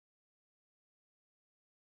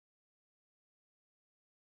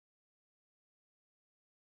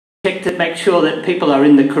Check to make sure that people are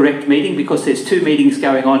in the correct meeting, because there's 2 meetings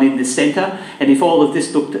going on in this centre, and if all of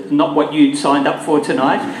this looked not what you'd signed up for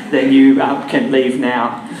tonight, then you can leave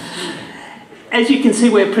now. As you can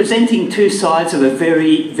see, we're presenting 2 sides of a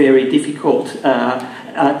very difficult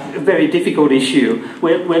issue.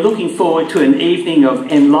 We're looking forward to an evening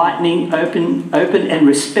of enlightening, open and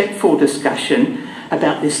respectful discussion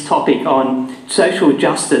about this topic on social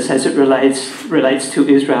justice as it relates to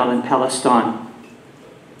Israel and Palestine.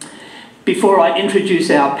 Before I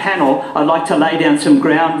introduce our panel, I'd like to lay down some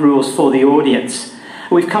ground rules for the audience.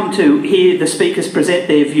 We've come to hear the speakers present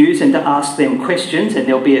their views and to ask them questions, and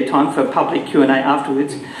there'll be a time for public Q&A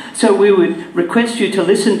afterwards. So we would request you to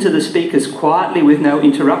listen to the speakers quietly with no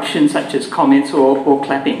interruptions such as comments or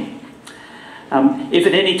clapping. If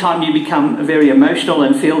at any time you become very emotional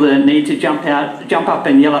and feel the need to jump up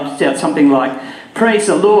and yell out something like "Praise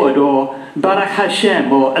the Lord" or "Barak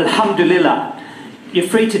Hashem" or "Alhamdulillah," you're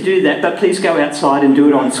free to do that, but please go outside and do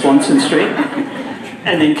it on Swanson Street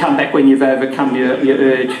and then come back when you've overcome your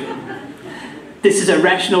urge. This is a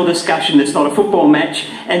rational discussion, it's not a football match,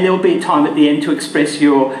 and there'll be time at the end to express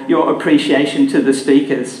your appreciation to the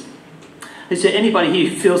speakers. Is there anybody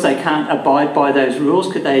who feels they can't abide by those rules?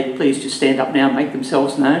 Could they please just stand up now and make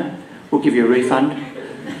themselves known? We'll give you a refund.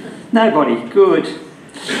 Nobody, good.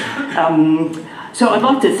 So I'd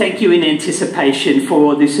like to thank you in anticipation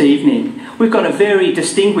for this evening. We've got a very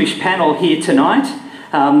distinguished panel here tonight.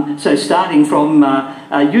 So starting from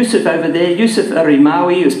Yousef over there, Yousef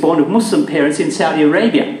Alreemawi was born of Muslim parents in Saudi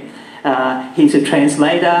Arabia. He's a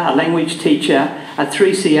translator, a language teacher, a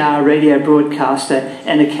 3CR radio broadcaster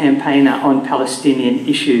and a campaigner on Palestinian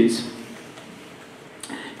issues.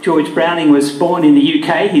 George Browning was born in the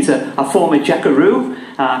UK. He's a former Jackaroo,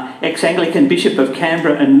 ex-Anglican Bishop of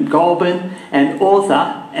Canberra and Goulburn, and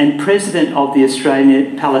author and president of the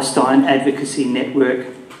Australian Palestinian Advocacy Network.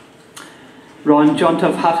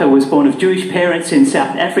 Jontof-Hutter was born of Jewish parents in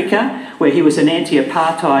South Africa, where he was an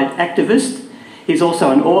anti-apartheid activist. He's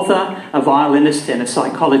also an author, a violinist and a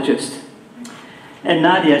psychologist. And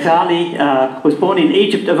Nadia Ghaly was born in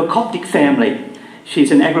Egypt of a Coptic family.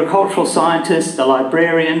 She's an agricultural scientist, a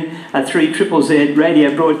librarian, a 3ZZZ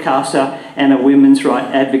radio broadcaster and a women's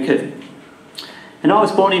rights advocate. And I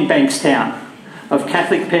was born in Bankstown of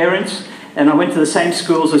Catholic parents, and I went to the same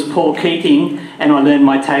schools as Paul Keating, and I learned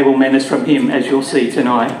my table manners from him, as you'll see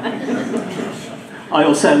tonight. I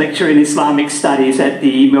also lecture in Islamic Studies at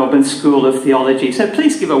the Melbourne School of Theology. So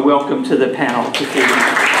please give a welcome to the panel this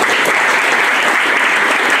evening.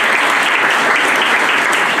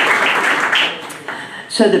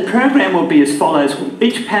 So the program will be as follows.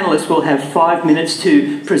 Each panellist will have 5 minutes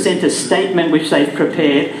to present a statement which they've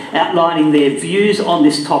prepared outlining their views on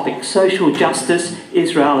this topic, social justice,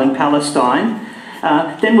 Israel and Palestine.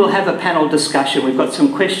 Then we'll have a panel discussion. We've got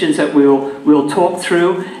some questions that we'll talk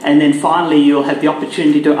through, and then finally you'll have the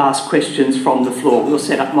opportunity to ask questions from the floor. We'll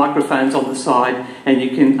set up microphones on the side and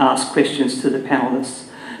you can ask questions to the panellists.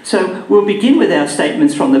 So we'll begin with our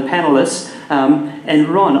statements from the panellists. And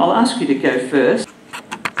Ron, I'll ask you to go first.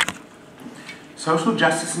 Social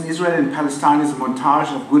justice in Israel and Palestine is a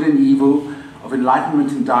montage of good and evil, of enlightenment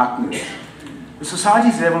and darkness. The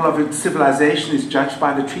society's level of civilization is judged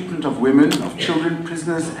by the treatment of women, of children,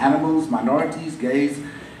 prisoners, animals, minorities, gays,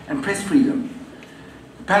 and press freedom.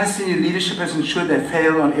 The Palestinian leadership has ensured they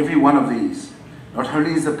fail on every one of these. Not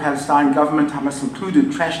only is the Palestinian government, Hamas included,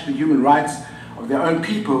 trashed the human rights of their own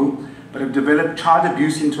people, but have developed child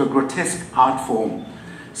abuse into a grotesque art form.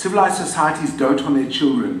 Civilized societies dote on their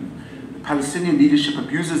children. Palestinian leadership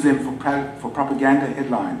abuses them for propaganda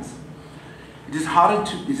headlines. It is hard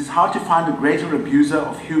to find a greater abuser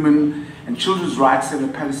of human and children's rights than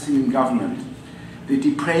the Palestinian government. The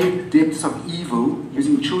depraved depths of evil,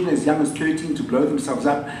 using children as young as 13 to blow themselves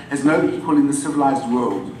up, has no equal in the civilized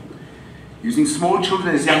world. Using small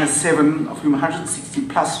children as young as 7, of whom 160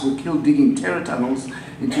 plus were killed digging terror tunnels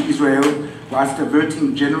into Israel, whilst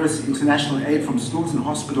diverting generous international aid from schools and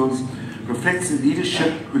hospitals, reflects a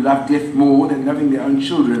leadership who love death more than loving their own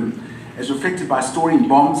children, as reflected by storing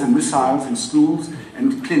bombs and missiles in schools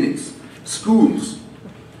and clinics. Schools.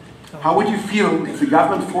 How would you feel if the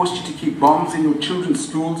government forced you to keep bombs in your children's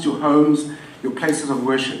schools, your homes, your places of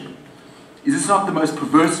worship? Is this not the most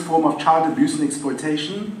perverse form of child abuse and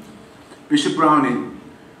exploitation? Bishop Browning,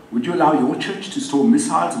 would you allow your church to store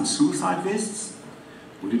missiles and suicide vests?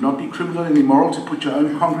 Would it not be criminal and immoral to put your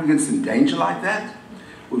own congregants in danger like that?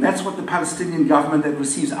 Well, that's what the Palestinian government that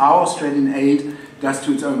receives our Australian aid does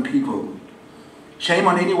to its own people. Shame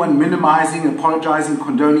on anyone minimizing, apologizing,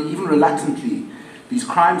 condoning, even reluctantly, these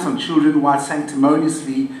crimes on children while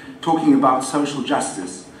sanctimoniously talking about social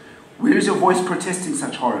justice. Where is your voice protesting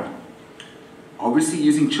such horror? Obviously,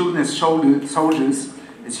 using children as soldiers,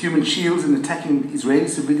 as human shields, and attacking Israeli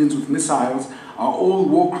civilians with missiles are all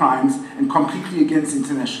war crimes and completely against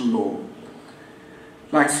international law.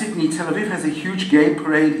 Like Sydney, Tel Aviv has a huge gay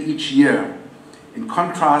parade each year. In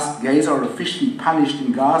contrast, gays are officially punished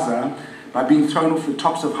in Gaza by being thrown off the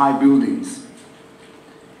tops of high buildings.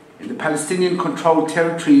 In the Palestinian-controlled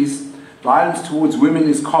territories, violence towards women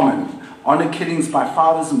is common. Honor killings by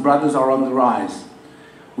fathers and brothers are on the rise.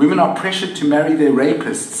 Women are pressured to marry their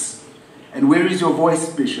rapists. And where is your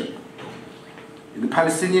voice, Bishop? In the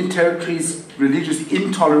Palestinian territories, religious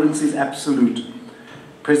intolerance is absolute.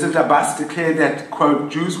 President Abbas declared that,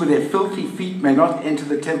 quote, Jews with their filthy feet may not enter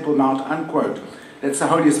the Temple Mount, unquote. That's the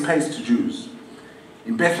holiest place to Jews.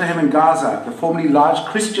 In Bethlehem and Gaza, the formerly large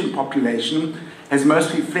Christian population has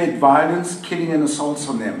mostly fled violence, killing and assaults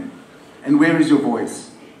on them. And where is your voice?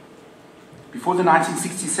 Before the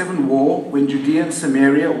 1967 war, when Judea and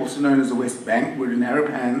Samaria, also known as the West Bank, were in Arab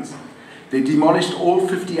hands, they demolished all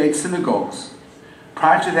 58 synagogues.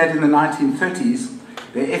 Prior to that, in the 1930s,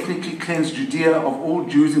 they ethnically cleansed Judea of all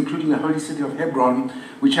Jews, including the holy city of Hebron,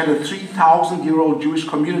 which had a 3,000-year-old Jewish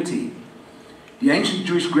community. The ancient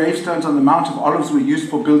Jewish gravestones on the Mount of Olives were used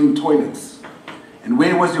for building toilets. And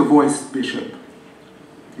where was your voice, Bishop?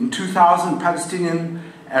 In 2000, Palestinian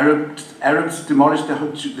Arabs demolished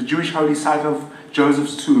the Jewish holy site of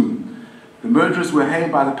Joseph's tomb. The murderers were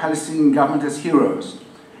hailed by the Palestinian government as heroes.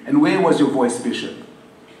 And where was your voice, Bishop?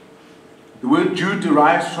 The word Jew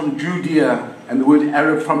derives from Judea and the word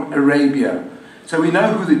Arab from Arabia. So we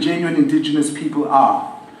know who the genuine indigenous people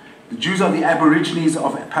are. The Jews are the Aborigines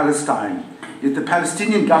of Palestine. Yet the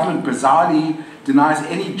Palestinian government bizarrely denies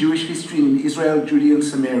any Jewish history in Israel, Judea, and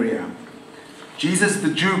Samaria. Jesus the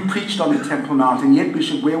Jew preached on the Temple Mount, and yet,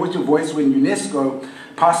 Bishop, where was your voice when UNESCO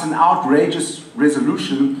passed an outrageous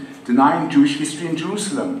resolution denying Jewish history in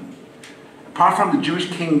Jerusalem? Apart from the Jewish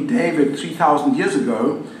king David 3,000 years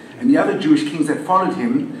ago, and the other Jewish kings that followed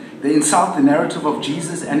him, they insult the narrative of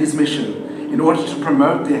Jesus and his mission in order to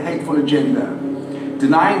promote their hateful agenda.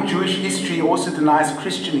 Denying Jewish history also denies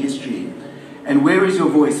Christian history. And where is your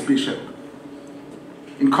voice, Bishop?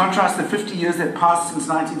 In contrast, the 50 years that passed since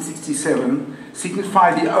 1967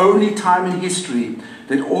 signify the only time in history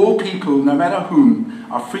that all people, no matter whom,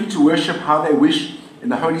 are free to worship how they wish in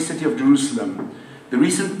the holy city of Jerusalem. The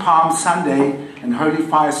recent Palm Sunday and Holy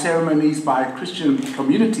Fire ceremonies by Christian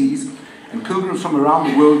communities and pilgrims from around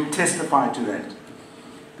the world testify to that.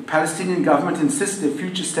 The Palestinian government insists their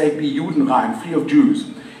future state be Judenrein, free of Jews.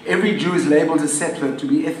 Every Jew is labeled a settler to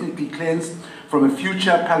be ethnically cleansed from a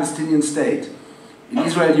future Palestinian state. In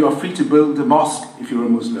Israel, you are free to build a mosque if you're a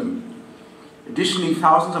Muslim. Additionally,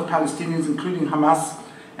 thousands of Palestinians, including Hamas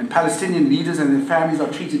and Palestinian leaders and their families, are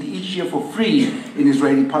treated each year for free in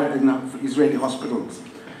Israeli hospitals.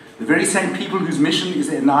 The very same people whose mission is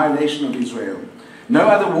the annihilation of Israel. No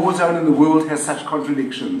other war zone in the world has such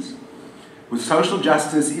contradictions. With social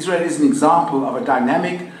justice, Israel is an example of a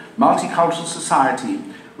dynamic, multicultural society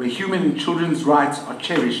where human and children's rights are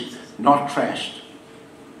cherished, not trashed.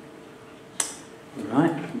 All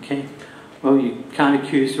right, okay. Well, you can't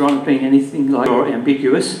accuse Ron of being anything like or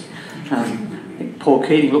ambiguous. I think Paul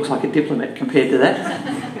Keating looks like a diplomat compared to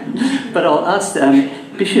that. But I'll ask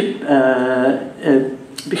Bishop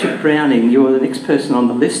Browning, you're the next person on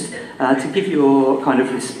the list, to give your kind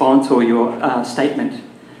of response or your statement.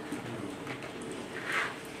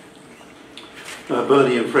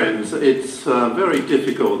 Bernie and friends, it's very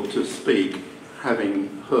difficult to speak having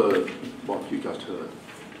heard what you just heard.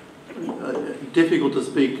 Difficult to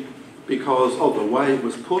speak because of the way it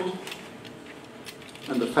was put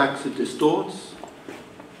and the facts it distorts.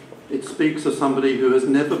 It speaks of somebody who has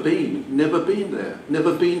never been there,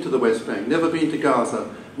 never been to the West Bank, never been to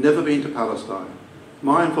Gaza, never been to Palestine.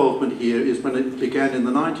 My involvement here is when it began in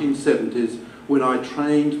the 1970s when I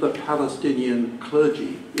trained the Palestinian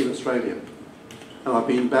clergy in Australia. And I've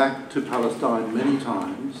been back to Palestine many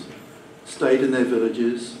times, stayed in their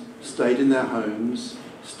villages, stayed in their homes,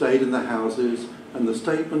 stayed in their houses, and the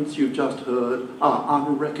statements you just heard are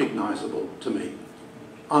unrecognisable to me.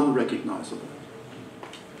 Unrecognisable.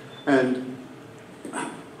 And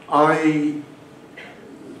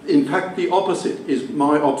in fact, the opposite is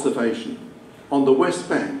my observation. On the West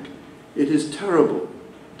Bank, it is terrible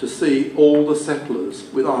to see all the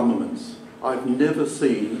settlers with armaments. I've never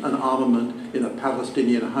seen an armament in a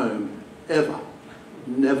Palestinian home, ever.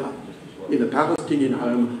 Never. In a Palestinian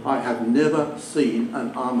home, I have never seen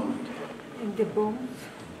an armament. And the bombs?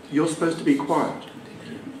 You're supposed to be quiet.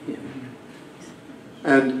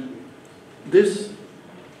 And this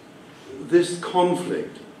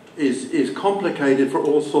conflict is complicated for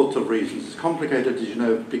all sorts of reasons. It's complicated, as you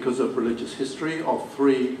know, because of religious history of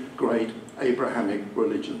three great Abrahamic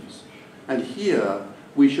religions. And here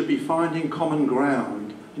we should be finding common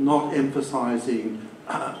ground, not emphasising,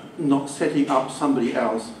 not setting up somebody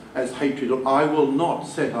else as hatred. I will not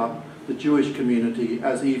set up the Jewish community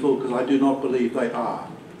as evil because I do not believe they are.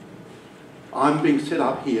 I'm being set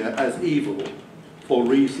up here as evil for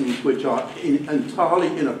reasons which are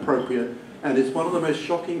entirely inappropriate, and it's one of the most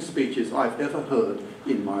shocking speeches I've ever heard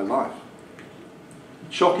in my life.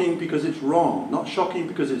 Shocking because it's wrong, not shocking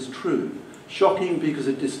because it's true. Shocking because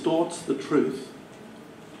it distorts the truth.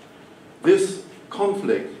 This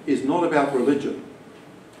conflict is not about religion.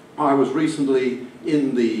 I was recently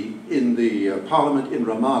in the parliament in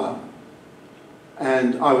Ramallah,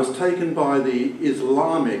 and I was taken by the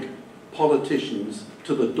Islamic politicians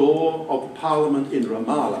to the door of the parliament in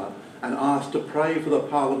Ramallah and asked to pray for the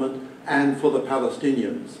parliament and for the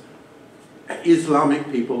Palestinians.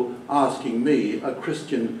 Islamic people asking me, a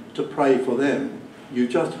Christian, to pray for them. You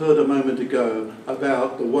just heard a moment ago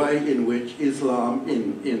about the way in which Islam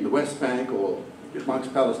in the West Bank or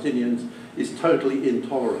amongst Palestinians is totally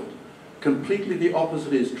intolerant. Completely the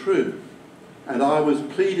opposite is true. And I was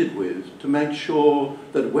pleaded with to make sure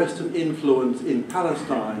that Western influence in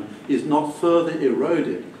Palestine is not further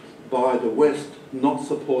eroded by the West not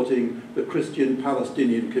supporting the Christian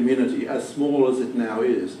Palestinian community, as small as it now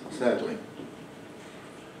is, sadly.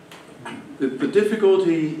 The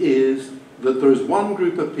difficulty is that there is one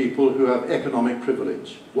group of people who have economic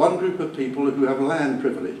privilege, one group of people who have land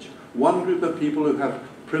privilege, one group of people who have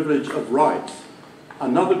privilege of rights,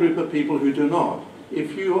 another group of people who do not.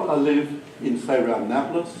 If you live in, say, around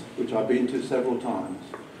Nablus, which I've been to several times,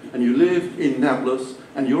 and you live in Nablus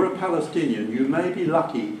and you're a Palestinian, you may be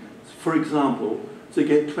lucky, for example, to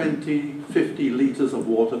get 20, 50 litres of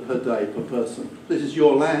water per day per person. This is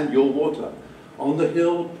your land, your water. On the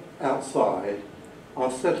hill outside are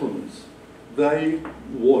settlements. They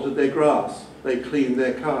water their grass, they clean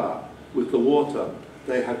their car with the water.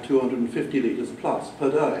 They have 250 litres plus per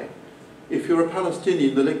day. If you're a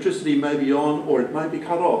Palestinian, the electricity may be on or it may be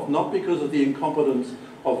cut off, not because of the incompetence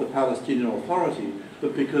of the Palestinian Authority,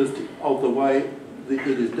 but because of the way it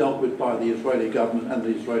is dealt with by the Israeli government and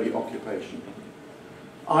the Israeli occupation.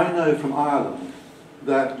 I know from Ireland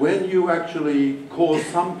that when you actually cause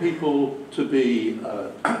some people to be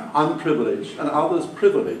unprivileged and others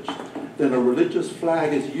privileged, then a religious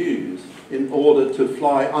flag is used in order to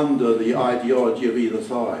fly under the ideology of either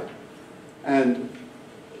side. And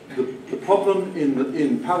the problem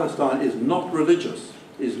in Palestine is not religious,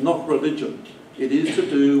 is not religion. It is to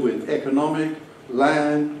do with economic,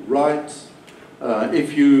 land, rights.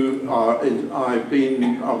 If you are,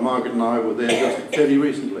 Margaret and I were there just fairly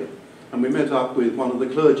recently, and we met up with one of the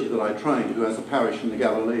clergy that I trained who has a parish in the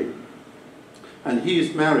Galilee. And he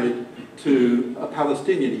is married to a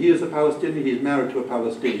Palestinian. He is a Palestinian, he is married to a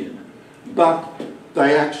Palestinian. But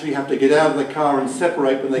they actually have to get out of the car and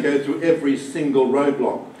separate when they go through every single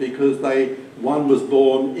roadblock because one was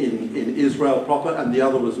born in Israel proper and the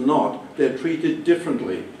other was not. They're treated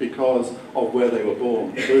differently because of where they were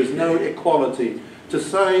born. There is no equality. To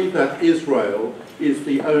say that Israel is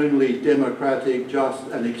the only democratic, just,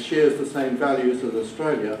 and it shares the same values as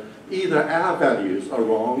Australia, either our values are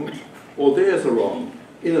wrong or theirs are wrong.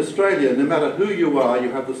 In Australia, no matter who you are,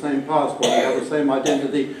 you have the same passport, you have the same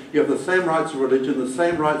identity, you have the same rights of religion, the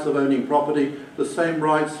same rights of owning property, the same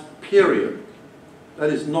rights, period.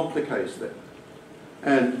 That is not the case there.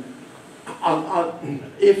 And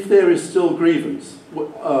if there is still grievance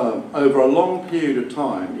over a long period of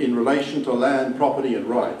time in relation to land, property and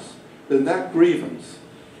rights, then that grievance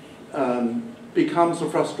becomes a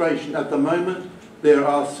frustration. At the moment, there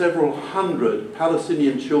are several hundred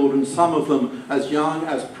Palestinian children, some of them as young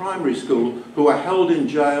as primary school, who are held in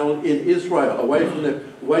jail in Israel, away from their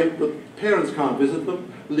the parents can't visit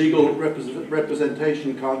them, legal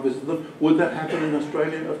representation can't visit them. Would that happen in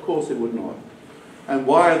Australia? Of course it would not. And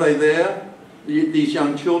why are they there, these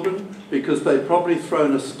young children? Because they've probably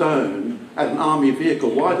thrown a stone at an army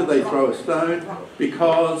vehicle. Why do they throw a stone?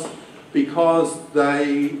 Because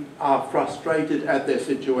they are frustrated at their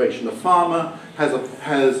situation. A farmer has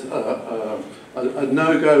a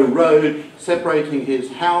no-go road separating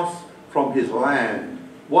his house from his land.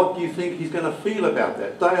 What do you think he's going to feel about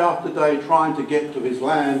that? Day after day trying to get to his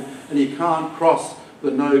land and he can't cross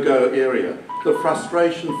the no-go area. The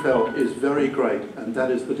frustration felt is very great, and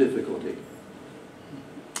that is the difficulty.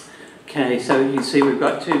 Okay, so you see we've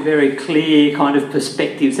got two very clear kind of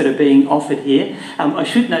perspectives that are being offered here. I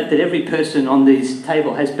should note that every person on this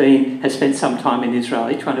table has spent some time in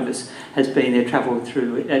Israel. Each one of us has been there, travelled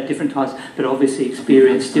through at different times, but obviously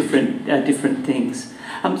experienced different things.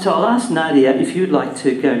 So I'll ask Nadia if you'd like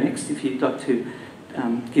to go next, if you'd like to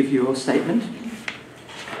give your statement.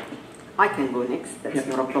 I can go next, that's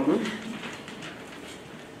not a problem.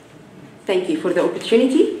 Thank you for the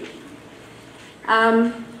opportunity.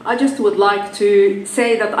 I just would like to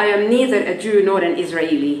say that I am neither a Jew nor an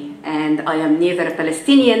Israeli, and I am neither a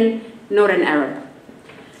Palestinian nor an Arab.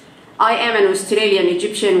 I am an Australian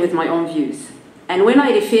Egyptian with my own views. And when I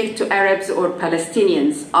refer to Arabs or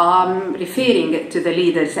Palestinians, I'm referring to the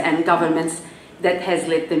leaders and governments that has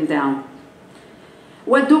let them down.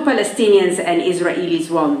 What do Palestinians and Israelis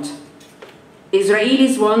want?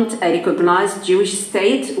 Israelis want a recognized Jewish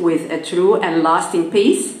state with a true and lasting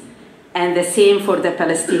peace, and the same for the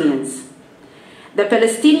Palestinians. The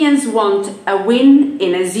Palestinians want a win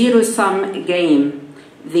in a zero-sum game.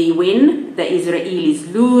 They win, the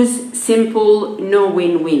Israelis lose, simple, no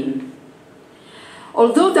win-win.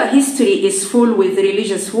 Although the history is full with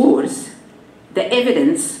religious wars, the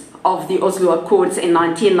evidence of the Oslo Accords in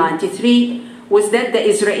 1993 was that the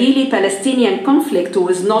Israeli-Palestinian conflict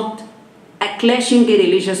was not a clashing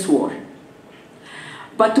religious war,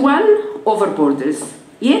 but one over borders.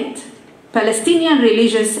 Yet, Palestinian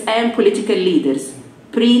religious and political leaders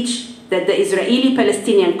preach that the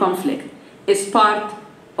Israeli-Palestinian conflict is part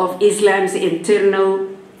of Islam's internal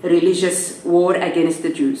religious war against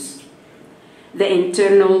the Jews, the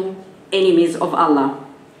internal enemies of Allah,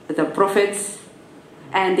 the prophets,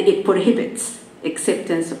 and it prohibits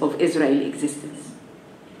acceptance of Israeli existence.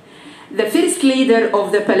 The first leader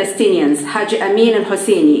of the Palestinians, Hajj Amin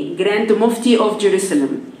al-Husseini, Grand Mufti of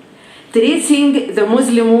Jerusalem, tracing the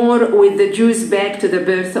Muslim war with the Jews back to the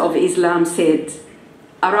birth of Islam, said,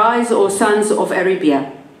 "Arise, O sons of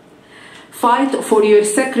Arabia, fight for your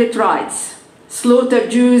sacred rights, slaughter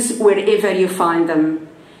Jews wherever you find them.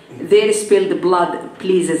 Their spilled blood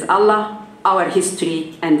pleases Allah, our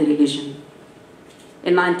history and religion."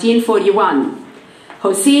 In 1941,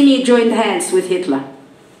 Husseini joined hands with Hitler,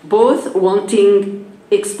 both wanting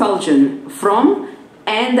expulsion from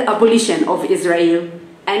and abolition of Israel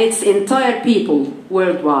and its entire people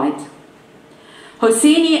worldwide.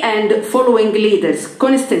 Husseini and following leaders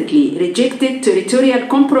constantly rejected territorial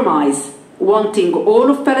compromise, wanting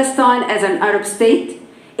all of Palestine as an Arab state,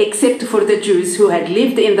 except for the Jews who had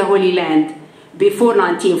lived in the Holy Land before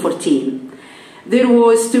 1914. There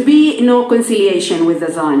was to be no conciliation with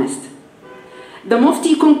the Zionists. The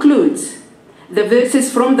Mufti concludes, "The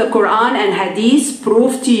verses from the Quran and Hadith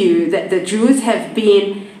prove to you that the Jews have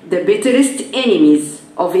been the bitterest enemies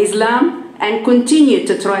of Islam and continue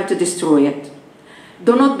to try to destroy it.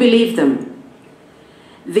 Do not believe them.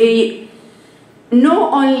 They know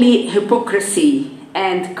only hypocrisy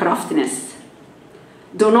and craftiness.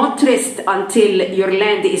 Do not rest until your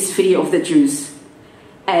land is free of the Jews,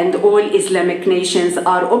 and all Islamic nations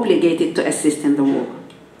are obligated to assist in the war.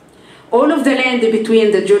 All of the land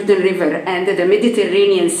between the Jordan River and the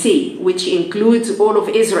Mediterranean Sea, which includes all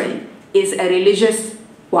of Israel, is a religious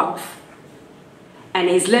waqf, an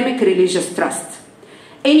Islamic religious trust.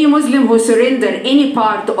 Any Muslim who surrenders any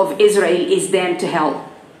part of Israel is damned to hell.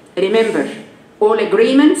 Remember, all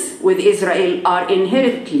agreements with Israel are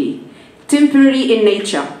inherently temporary in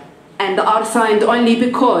nature and are signed only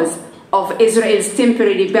because of Israel's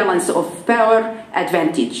temporary balance of power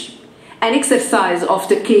advantage, an exercise of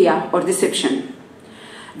taqiyya or deception.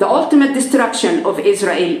 The ultimate destruction of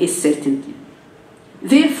Israel is certainty.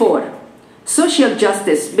 Therefore, social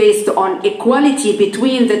justice based on equality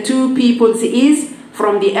between the two peoples is,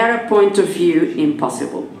 from the Arab point of view,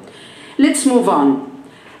 impossible. Let's move on.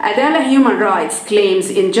 Adala Human Rights claims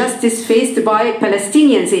injustice faced by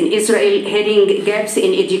Palestinians in Israel, heading gaps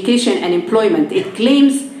in education and employment. It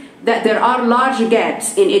claims that there are large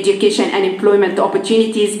gaps in education and employment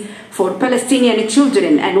opportunities for Palestinian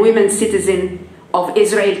children and women citizens of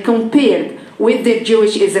Israel compared with their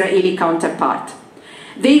Jewish Israeli counterpart.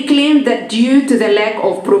 They claim that due to the lack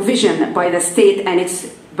of provision by the state and its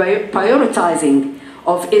prioritizing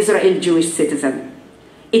of Israel Jewish citizens.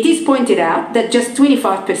 It is pointed out that just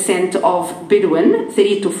 25% of Bedouin,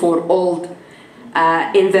 3 to 4 old,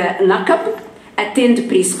 in the Nakab attend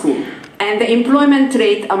preschool, and the employment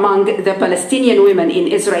rate among the Palestinian women in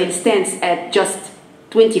Israel stands at just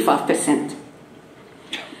 25%.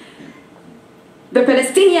 The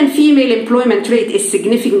Palestinian female employment rate is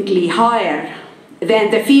significantly higher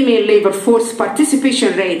than the female labor force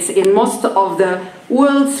participation rates in most of the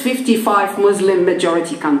world's 55 Muslim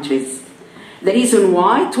majority countries. The reason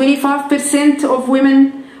why 25% of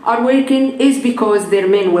women are working is because their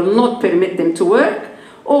men will not permit them to work,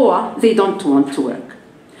 or they don't want to work.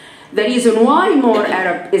 The reason why more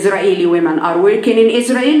Arab Israeli women are working in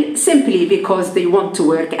Israel, simply because they want to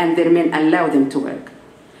work and their men allow them to work.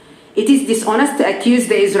 It is dishonest to accuse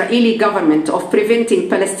the Israeli government of preventing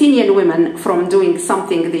Palestinian women from doing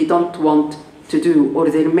something they don't want to do, or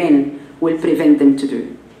their men will prevent them to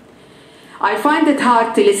do. I find it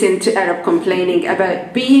hard to listen to Arab complaining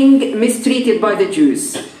about being mistreated by the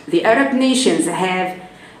Jews. The Arab nations have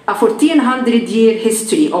a 1400-year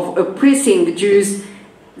history of oppressing Jews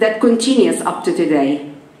that continues up to today.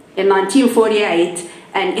 In 1948,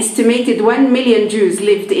 an estimated 1 million Jews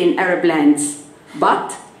lived in Arab lands,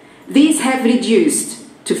 but these have reduced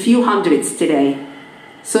to few hundreds today.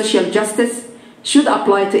 Social justice should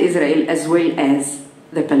apply to Israel as well as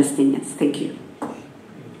the Palestinians. Thank you.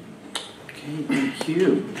 Okay, thank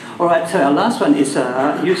you. All right, so our last one is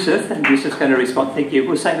Yousef, and Yousef's going to respond. Thank you.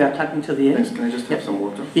 We'll save our time until the end. Thanks. Can I just have some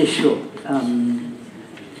water? Yeah, sure. Yeah,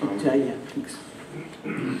 thanks.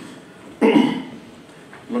 I'm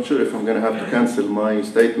not sure if I'm going to have to cancel my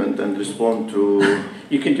statement and respond to...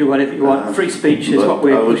 You can do whatever you want. Free speech is what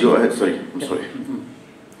we're I will pushing. go ahead. Sorry, I'm sorry.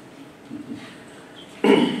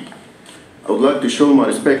 I would like to show my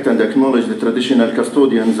respect and acknowledge the traditional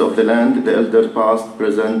custodians of the land, the elder past,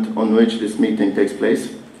 present, on which this meeting takes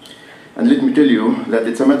place. And let me tell you that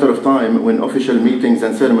it's a matter of time when official meetings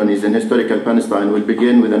and ceremonies in historical Palestine will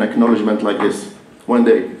begin with an acknowledgement like this, one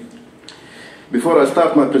day. Before I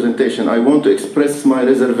start my presentation, I want to express my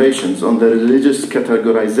reservations on the religious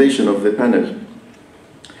categorization of the panel.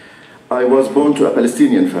 I was born to a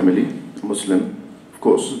Palestinian family, Muslim, of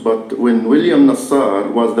course, but when William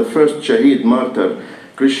Nassar was the first Shaheed martyr,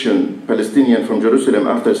 Christian Palestinian from Jerusalem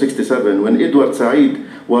after 67, when Edward Said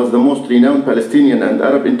was the most renowned Palestinian and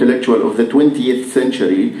Arab intellectual of the 20th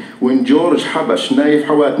century, when George Habash, Naif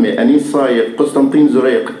Hawatmi, Anis Sayyid, Constantine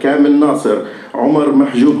Zuraiq, Kamel Nasser, Omar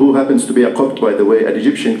Mahjoub, who happens to be a Copt, by the way, an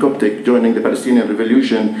Egyptian Coptic joining the Palestinian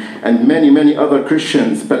Revolution, and many other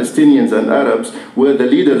Christians, Palestinians and Arabs were the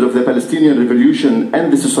leaders of the Palestinian Revolution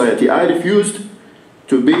and the society. I refused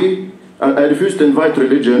to invite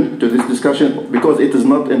religion to this discussion because it is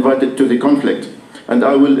not invited to the conflict. And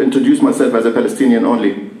I will introduce myself as a Palestinian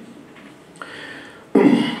only.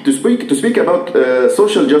 To speak about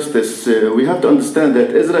social justice, we have to understand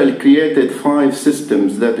that Israel created 5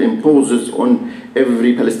 systems that imposes on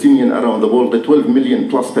every Palestinian around the world, the 12 million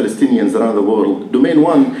plus Palestinians around the world. Domain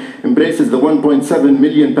 1 embraces the 1.7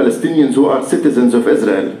 million Palestinians who are citizens of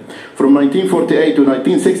Israel. From 1948 to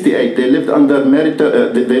 1968, they lived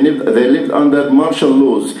under martial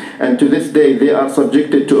laws, and to this day they are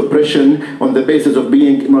subjected to oppression on the basis of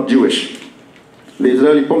being not Jewish. The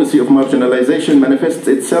Israeli policy of marginalization manifests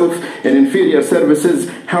itself in inferior services,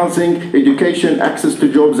 housing, education, access to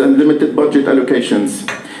jobs, and limited budget allocations.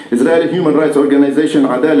 Israeli human rights organization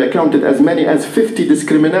Adala counted as many as 50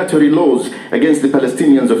 discriminatory laws against the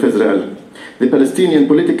Palestinians of Israel. The Palestinian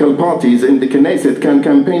political parties in the Knesset can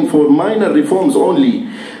campaign for minor reforms only,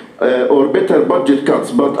 or better budget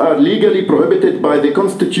cuts, but are legally prohibited by the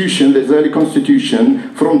constitution, the Israeli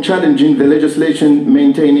constitution, from challenging the legislation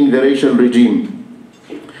maintaining the racial regime.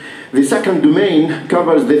 The second domain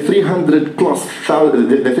covers the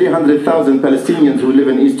 300,000 Palestinians who live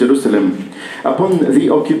in East Jerusalem. Upon the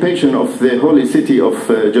occupation of the holy city of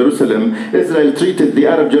Jerusalem, Israel treated the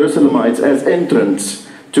Arab Jerusalemites as entrants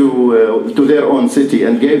to their own city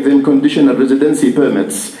and gave them conditional residency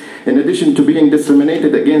permits. In addition to being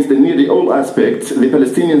discriminated against in nearly all aspects, the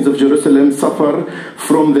Palestinians of Jerusalem suffer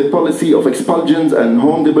from the policy of expulsions and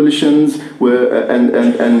home demolitions,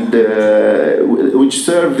 which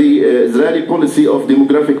serve the Israeli policy of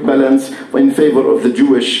demographic balance in favor of the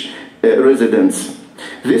Jewish residents.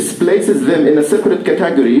 This places them in a separate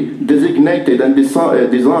category designated and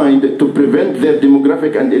designed to prevent their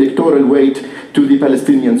demographic and electoral weight to the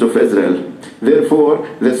Palestinians of Israel. Therefore,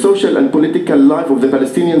 the social and political life of the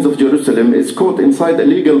Palestinians of Jerusalem is caught inside a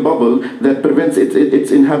legal bubble that prevents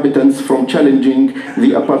its inhabitants from challenging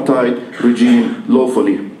the apartheid regime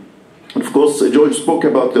lawfully. Of course, George spoke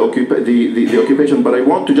about the occupation, but I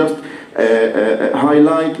want to just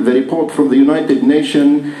highlight the report from the United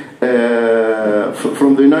Nations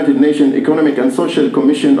Economic and Social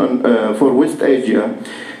Commission for West Asia,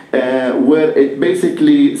 where it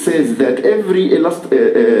basically says that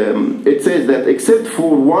except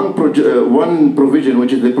for one provision,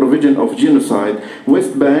 which is the provision of genocide,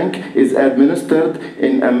 West Bank is administered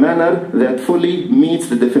in a manner that fully meets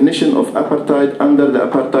the definition of apartheid under the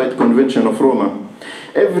Apartheid Convention of Roma.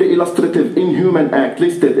 Every illustrative inhuman act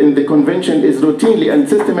listed in the convention is routinely and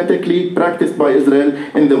systematically practiced by Israel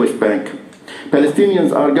in the West Bank.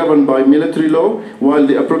 Palestinians are governed by military law, while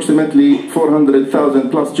the approximately 400,000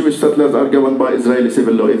 plus Jewish settlers are governed by Israeli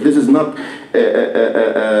civil law. If this is not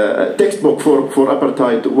a textbook for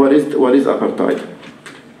apartheid, what is apartheid?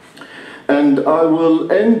 And I will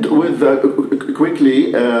end with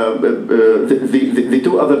quickly the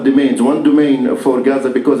two other domains. One domain for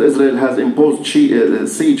Gaza, because Israel has imposed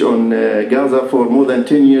siege on Gaza for more than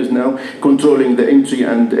 10 years now, controlling the entry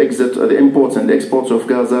and exit, the imports and exports of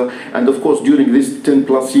Gaza. And of course, during these 10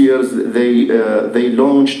 plus years, they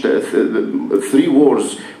launched 3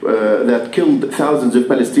 wars that killed thousands of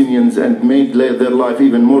Palestinians and made their life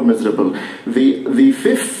even more miserable. The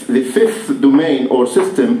fifth domain or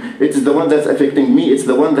system, it's the one that's affecting me. It's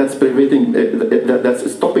the one that's preventing,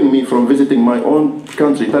 that's stopping me from visiting my own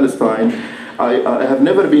country, Palestine. I have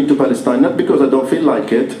never been to Palestine, not because I don't feel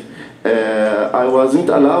like it. I wasn't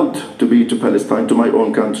allowed to be to Palestine, to my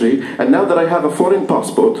own country. And now that I have a foreign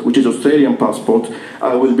passport, which is Australian passport,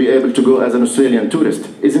 I will be able to go as an Australian tourist.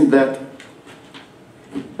 Isn't that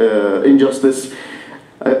injustice?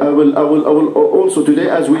 I will also, today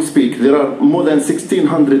as we speak, there are more than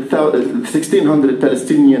 1,600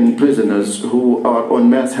 Palestinian prisoners who are on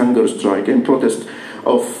mass hunger strike in protest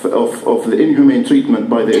of the inhumane treatment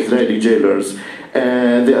by the Israeli jailers.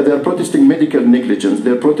 They are protesting medical negligence,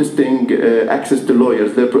 they're protesting access to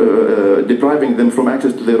lawyers, they're depriving them from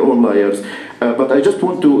access to their own lawyers. But I just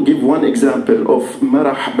want to give one example of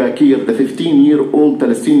Marah Bakir, the 15-year-old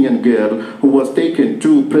Palestinian girl who was taken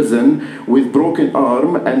to prison with broken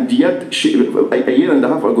arm, and yet a year and a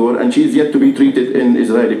half ago, and she is yet to be treated in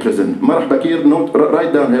Israeli prison. Marah Bakir,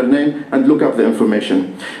 write down her name and look up the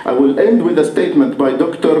information. I will end with a statement by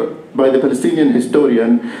the Palestinian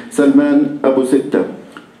historian Salman Abu Sitta,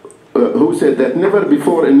 who said that never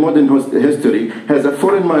before in modern history has a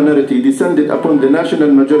foreign minority descended upon the national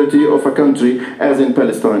majority of a country as in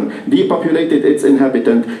Palestine, depopulated its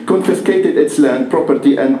inhabitant, confiscated its land,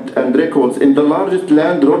 property and records in the largest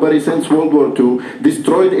land robbery since World War II,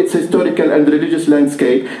 destroyed its historical and religious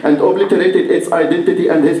landscape, and obliterated its identity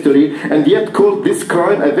and history, and yet called this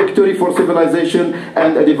crime a victory for civilization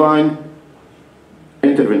and a divine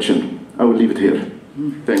intervention. I will leave it here.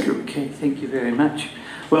 Thank you. Okay, thank you very much.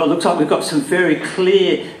 Well, it looks like we've got some very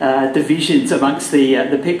clear divisions amongst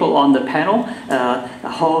the people on the panel,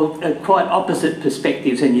 quite opposite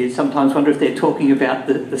perspectives, and you sometimes wonder if they're talking about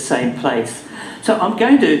the same place. So I'm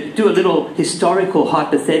going to do a little historical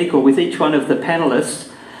hypothetical with each one of the panellists.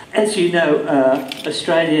 As you know,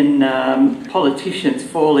 Australian politicians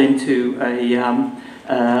fall into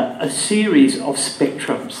a series of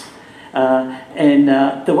spectrums. And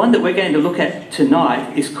the one that we're going to look at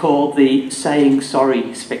tonight is called the saying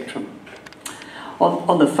sorry spectrum.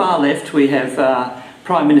 On the far left we have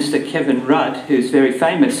Prime Minister Kevin Rudd, who's very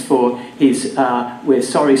famous for his we're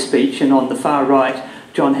sorry speech, and on the far right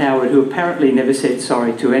John Howard, who apparently never said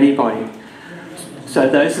sorry to anybody. So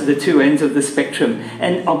those are the two ends of the spectrum.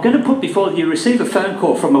 And I'm going to put before you receive a phone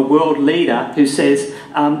call from a world leader who says,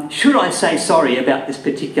 should I say sorry about this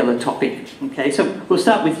particular topic? Okay, so we'll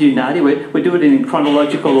start with you, Nadia. We'll do it in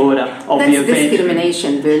chronological order of the event. That's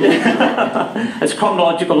discrimination, Bernard. It's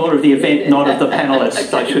chronological order of the event, not of the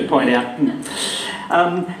panellists, I should point out.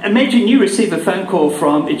 Imagine you receive a phone call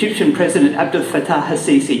from Egyptian President Abdel Fattah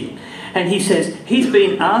al-Sisi, and he says he's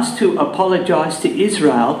been asked to apologise to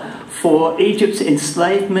Israel for Egypt's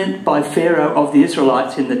enslavement by Pharaoh of the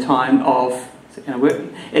Israelites in the time of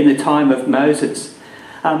Moses.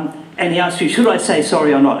 And he asks you, should I say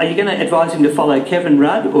sorry or not? Are you going to advise him to follow Kevin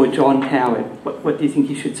Rudd or John Howard? What do you think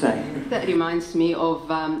he should say? That reminds me of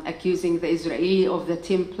accusing the Israeli of the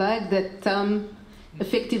 10 plague that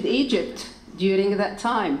affected Egypt during that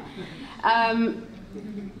time. I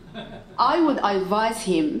would advise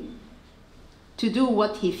him to do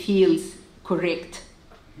what he feels correct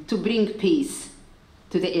to bring peace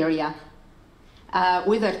to the area.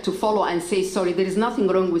 Whether to follow and say sorry, there is nothing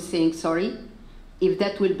wrong with saying sorry. If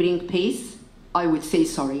that will bring peace, I would say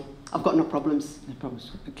sorry. I've got no problems. No problems.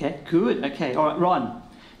 Okay, good. Okay, all right, Ron,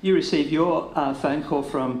 you received your phone call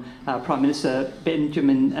from Prime Minister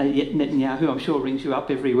Benjamin Netanyahu, I'm sure rings you up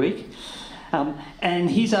every week. And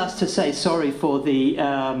he's asked to say sorry for the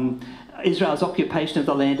Israel's occupation of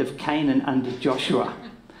the land of Canaan under Joshua.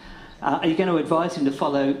 Are you going to advise him to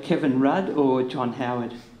follow Kevin Rudd or John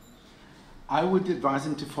Howard? I would advise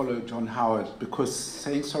him to follow John Howard, because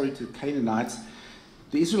saying sorry to Canaanites,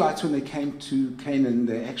 the Israelites, when they came to Canaan,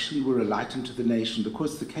 they actually were a light unto the nation,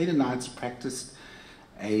 because the Canaanites practiced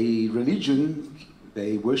a religion,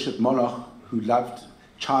 they worshipped Moloch, who loved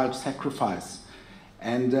child sacrifice.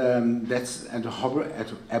 And that's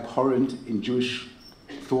abhorrent in Jewish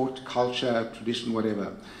thought, culture, tradition,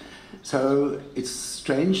 whatever. So it's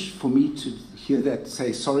strange for me to hear that,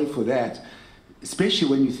 say sorry for that, especially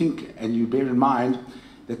when you think and you bear in mind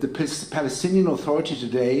that the Palestinian Authority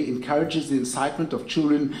today encourages the incitement of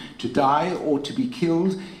children to die or to be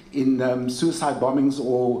killed in suicide bombings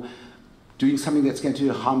or doing something that's going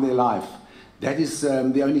to harm their life. That is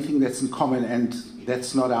the only thing that's in common, and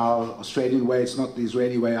that's not our Australian way, it's not the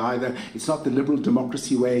Israeli way either, it's not the liberal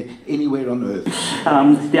democracy way anywhere on earth.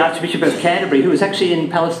 The Archbishop of Canterbury, who was actually in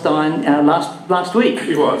Palestine last week.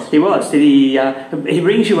 He was. He was. He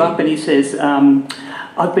rings you up and he says,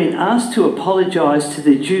 I've been asked to apologise to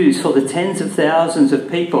the Jews for the tens of thousands of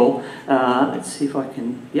people, let's see if I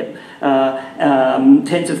can,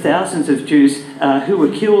 tens of thousands of Jews who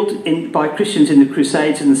were killed by Christians in the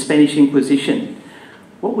Crusades and the Spanish Inquisition.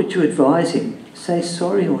 What would you advise him? Say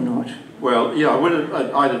sorry or not? Well, yeah,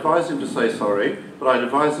 I'd advise him to say sorry, but I'd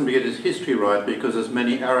advise him to get his history right, because as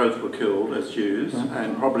many Arabs were killed as Jews,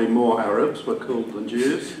 and probably more Arabs were killed than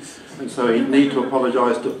Jews, and so he'd need to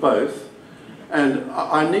apologise to both. And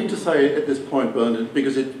I need to say at this point, Bernard,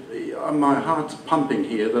 because my heart's pumping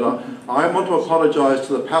here, that I want to apologise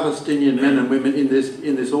to the Palestinian men and women in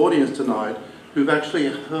this audience tonight who've actually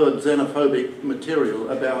heard xenophobic material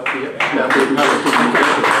about the Palestinian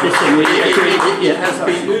people. Listen, we agreed. It has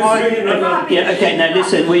been quite... Okay, now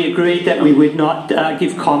listen, we agreed that we would not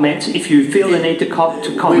give comments. If you feel the need to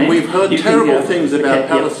comment... We've heard terrible things about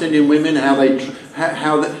Palestinian women,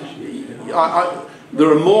 there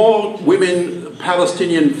are more women,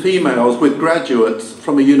 Palestinian females with graduates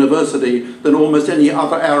from a university than almost any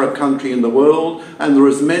other Arab country in the world, and there are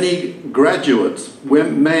as many graduates,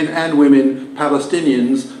 men and women,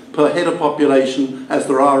 Palestinians, per head of population as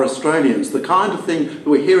there are Australians. The kind of thing that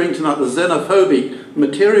we're hearing tonight, the xenophobic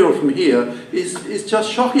material from here, is just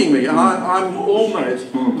shocking me, and I'm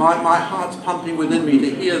almost, my heart's pumping within me to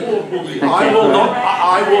hear. I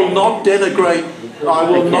will not denigrate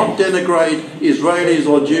Israelis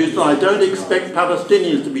or Jews, and I don't expect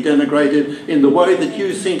Palestinians to be denigrated in the way that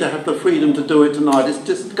you seem to have the freedom to do it tonight. It's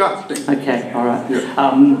disgusting. Okay, all right.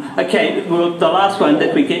 Yeah. Okay, well, the last one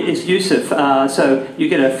that we get is Yousef. So you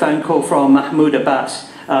get a phone call from Mahmoud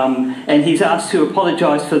Abbas, and he's asked to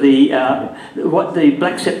apologise for what the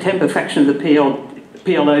Black September faction of the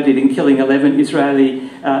PLO did in killing 11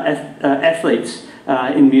 Israeli athletes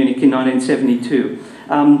in Munich in 1972.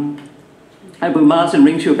 Abu Mazen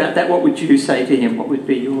rings you about that. What would you say to him? What would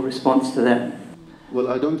be your response to that? Well,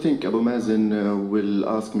 I don't think Abu Mazen will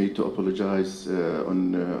ask me to apologize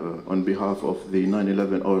on behalf of the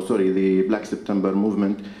 9/11, or sorry, the Black September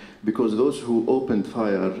movement, because those who opened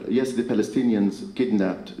fire, yes, the Palestinians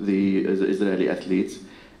kidnapped the Israeli athletes,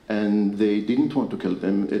 and they didn't want to kill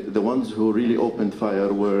them. The ones who really opened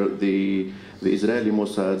fire were the Israeli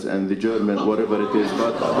Mossads and the German, whatever it is.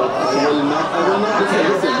 But I will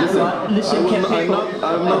not listen.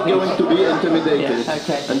 I'm not going to be intimidated. Yeah,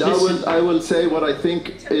 okay. And I will say what I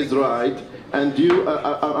think is right. And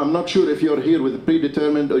I'm not sure if you're here with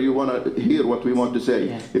predetermined or you want to hear what we want to say.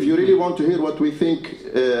 Yeah. If you really want to hear what we think,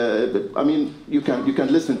 I mean, you can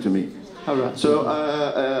listen to me. All right. So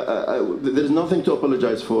there's nothing to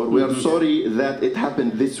apologize for. We are sorry that it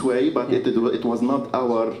happened this way, but it was not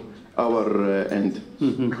our end.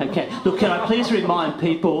 Okay. Look, can I please remind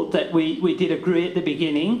people that we did agree at the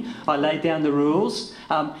beginning. I laid down the rules,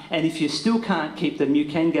 and if you still can't keep them, you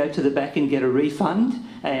can go to the back and get a refund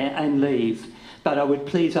and leave. But I would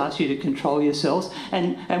please ask you to control yourselves.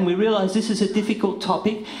 And we realise this is a difficult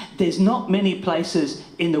topic. There's not many places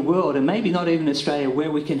in the world, and maybe not even Australia,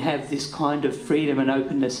 where we can have this kind of freedom and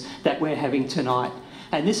openness that we're having tonight.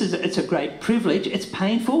 And it's a great privilege. It's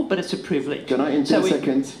painful, but it's a privilege. Can I in 10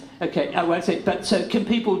 seconds? Okay, I won't say. But so can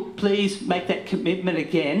people please make that commitment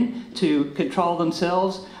again to control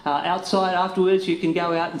themselves? Outside afterwards, you can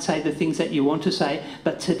go out and say the things that you want to say.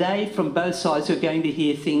 But today, from both sides, you're going to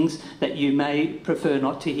hear things that you may prefer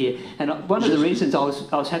not to hear. And one of the reasons I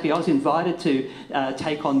was happy, I was invited to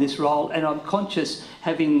take on this role, and I'm conscious,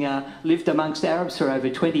 having lived amongst Arabs for over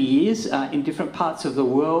 20 years in different parts of the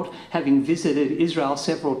world, having visited Israel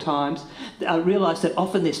several times, I realised that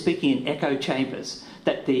often they're speaking in echo chambers.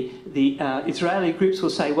 That the Israeli groups will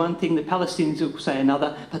say one thing, the Palestinians will say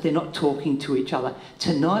another, but they're not talking to each other.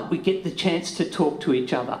 Tonight we get the chance to talk to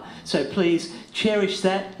each other. So please cherish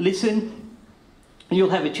that, listen. You'll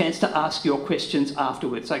have a chance to ask your questions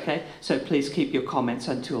afterwards, okay? So please keep your comments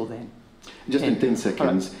until then. Just in 10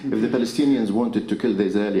 seconds, if the Palestinians wanted to kill the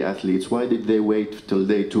Israeli athletes, why did they wait till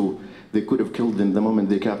day 2? They could have killed them the moment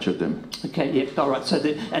they captured them. Okay, yeah, all right. So,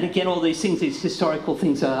 and again, all these things, these historical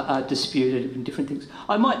things are disputed and different things.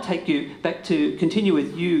 I might take you back to continue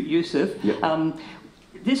with you, Yousef. Yeah.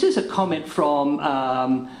 This is a comment from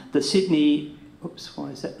the Sydney. Oops, why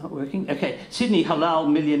is that not working? Okay, Sydney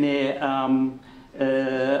halal millionaire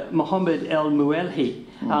Mohammed El Muelhi,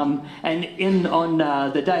 and on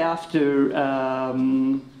the day after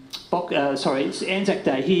it's Anzac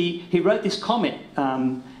Day, he wrote this comment.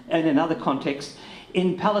 In another context,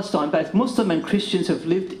 in Palestine, both Muslim and Christians have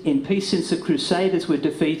lived in peace since the Crusaders were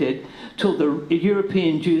defeated, till the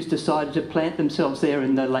European Jews decided to plant themselves there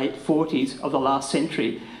in the late 40s of the last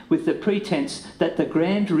century, with the pretense that the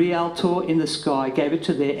grand Realtor in the sky gave it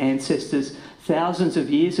to their ancestors thousands of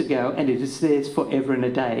years ago, and it is theirs forever and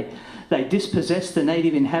a day. They dispossess the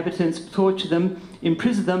native inhabitants, torture them,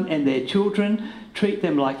 imprison them and their children, treat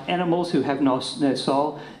them like animals who have no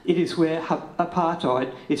soul. It is where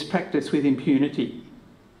apartheid is practiced with impunity.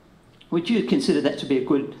 Would you consider that to be a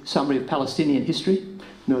good summary of Palestinian history?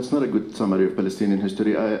 No, it's not a good summary of Palestinian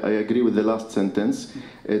history. I agree with the last sentence.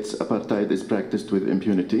 It's apartheid is practiced with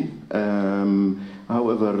impunity.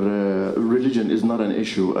 However, religion is not an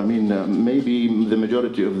issue. I mean, maybe the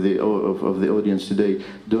majority of the audience today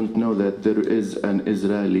don't know that there is an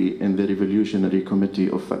Israeli in the Revolutionary Committee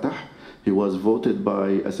of Fatah. He was voted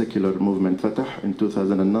by a secular movement, Fatah, in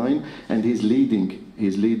 2009, and he's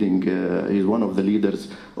one of the leaders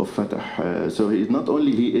of Fatah. So he's not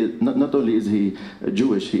only is he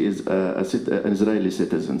Jewish, he is an Israeli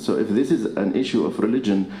citizen. So if this is an issue of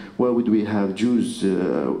religion, why would we have Jews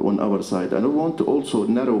on our side? And I want to also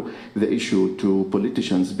narrow the issue to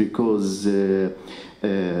politicians, because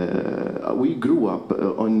we grew up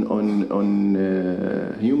on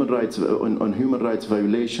human rights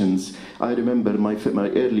violations. I remember my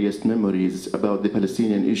earliest memories about the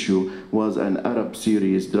Palestinian issue was an Arab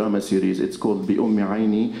drama series. It's called Bi Ummi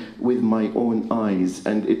Aini, With My Own Eyes,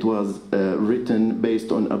 and it was written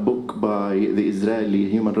based on a book by the Israeli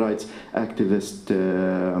human rights activist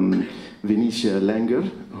Venetia Langer,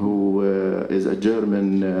 who is a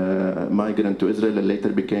German migrant to Israel and later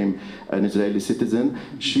became an Israeli citizen.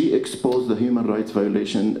 She exposed the human rights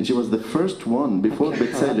violation. She was the first one before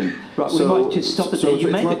B'Tselem. Right, we might just stop it there. You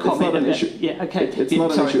made the comment about... Yeah, okay. It's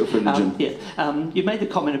not an issue of religion. You made the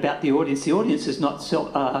comment about the audience. The audience is not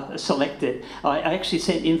selected. I actually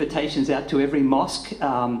sent invitations out to every mosque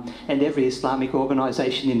and every Islamic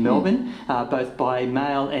organisation in Melbourne, both by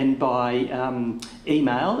mail and by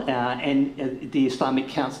email, and the Islamic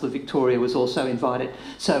Council of Victoria was also invited.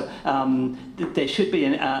 So there should be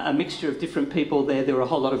a mixture of different people there. There were a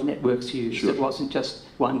whole lot of networks used. Sure. It wasn't just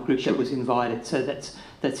one group that was invited. So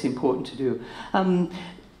that's important to do.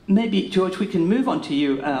 Maybe, George, we can move on to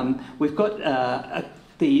you. We've got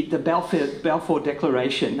the Balfour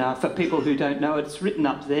Declaration. For people who don't know it, it's written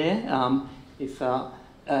up there.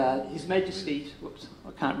 His Majesty's... Whoops,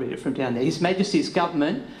 I can't read it from down there. His Majesty's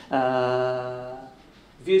government...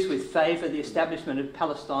 views with favour the establishment of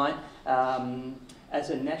Palestine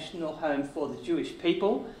as a national home for the Jewish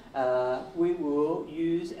people. We will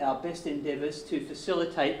use our best endeavours to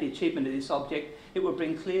facilitate the achievement of this object. It will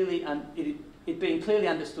bring it being clearly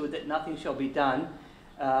understood that nothing shall be done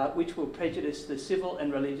which will prejudice the civil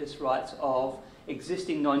and religious rights of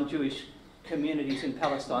existing non-Jewish communities in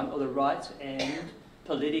Palestine, or the rights and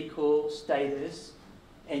political status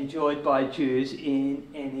enjoyed by Jews in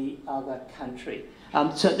any other country.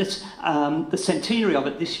 So that's the centenary of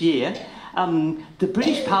it this year. The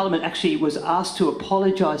British Parliament actually was asked to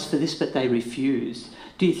apologise for this, but they refused.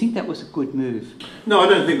 Do you think that was a good move? No, I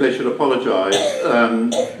don't think they should apologise.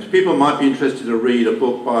 People might be interested to read a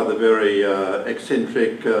book by the very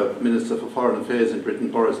eccentric Minister for Foreign Affairs in Britain,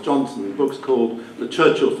 Boris Johnson. The book's called The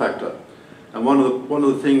Churchill Factor. And one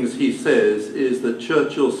of the things he says is that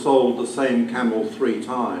Churchill sold the same camel 3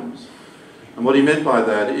 times. And what he meant by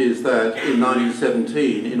that is that in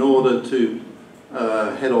 1917, in order to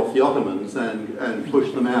head off the Ottomans and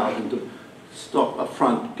push them out and to stop a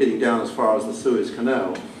front getting down as far as the Suez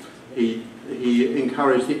Canal, he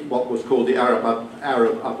encouraged what was called the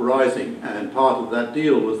Arab uprising. And part of that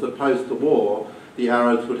deal was that post the war, the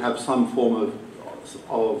Arabs would have some form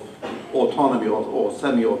of autonomy or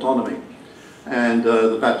semi-autonomy. And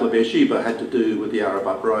the Battle of Beersheba had to do with the Arab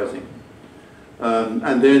uprising.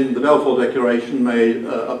 And then the Balfour Declaration made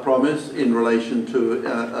a promise in relation to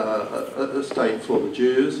a state for the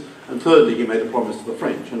Jews. And thirdly, he made a promise to the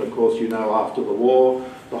French. And of course, you know, after the war,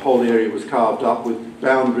 the whole area was carved up with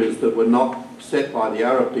boundaries that were not set by the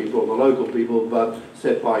Arab people or the local people, but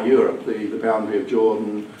set by Europe, the boundary of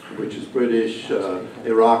Jordan, which is British,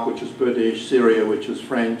 Iraq, which is British, Syria, which is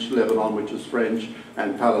French, Lebanon, which is French,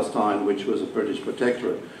 and Palestine, which was a British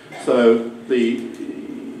protectorate. So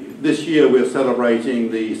this year we're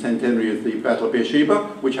celebrating the centenary of the Battle of Beersheba,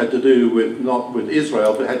 which had to do with, not with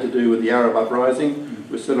Israel, but had to do with the Arab uprising.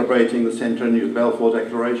 We're celebrating the centenary of the Balfour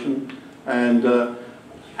Declaration.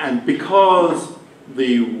 And because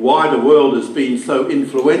the wider world has been so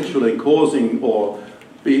influential in causing or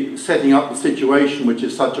setting up the situation which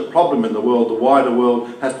is such a problem in the world, the wider world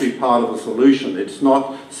has to be part of the solution. It's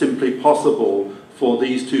not simply possible for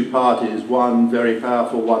these two parties, one very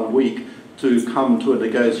powerful, one weak, to come to a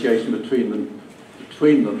negotiation between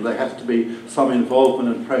them. There has to be some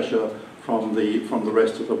involvement and pressure from the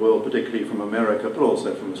rest of the world, particularly from America, but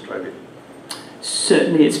also from Australia.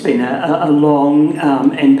 Certainly it's been a long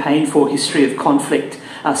and painful history of conflict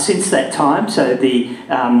since that time. So the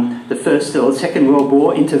First or Second World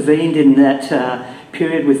War intervened in that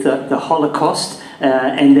period with the Holocaust,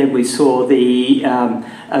 and then we saw the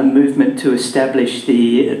movement to establish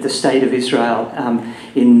the State of Israel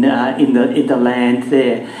in the land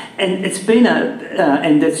there. And it's been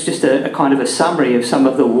and that's just a kind of a summary of some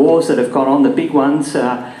of the wars that have gone on, the big ones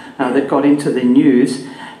that got into the news.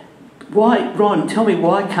 Why, Ron, tell me,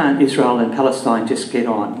 why can't Israel and Palestine just get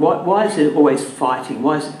on? Why is it always fighting?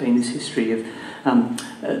 Why has it been this history of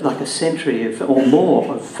like a century of, or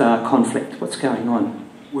more of conflict? What's going on?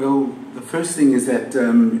 Well, the first thing is that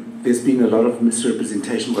there's been a lot of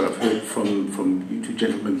misrepresentation, what I've heard from you two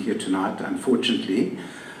gentlemen here tonight, unfortunately.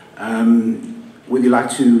 Whether you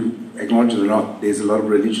like to acknowledge it or not, there's a lot of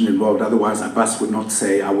religion involved. Otherwise, Abbas would not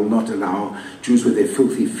say, I will not allow Jews with their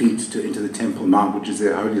filthy feet to enter the Temple Mount, which is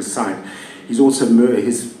their holiest site. He's also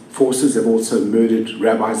his forces have also murdered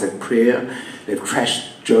rabbis at prayer. They've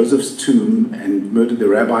trashed Joseph's tomb and murdered the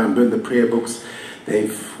rabbi and burned the prayer books.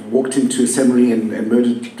 They've walked into a seminary and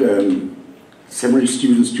murdered seminary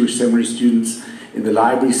students, Jewish seminary students, in the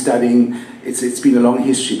library studying. It's been a long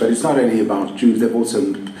history, but it's not only about Jews. They've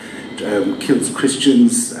also killed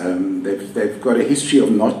Christians. They've got a history of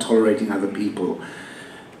not tolerating other people.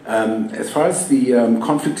 As far as the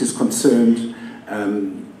conflict is concerned,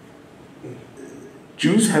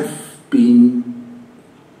 Jews have been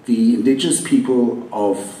the indigenous people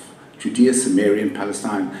of Judea, Samaria, and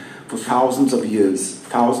Palestine for thousands of years.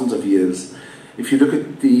 Thousands of years. If you look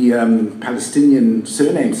at the Palestinian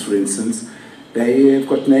surnames, for instance, they've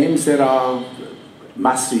got names that are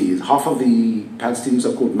Masri. Half of the Palestinians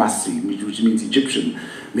are called Masri, which means Egyptian.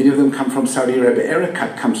 Many of them come from Saudi Arabia.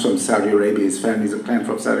 Erekat comes from Saudi Arabia. His family's a clan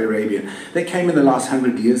from Saudi Arabia. They came in the last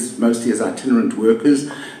 100 years, mostly as itinerant workers,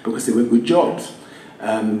 because they were good jobs.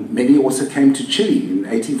 Many also came to Chile. In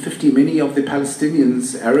 1850, many of the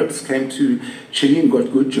Palestinians, Arabs, came to Chile and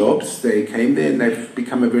got good jobs. They came there and they've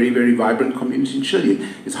become a very, very vibrant community in Chile.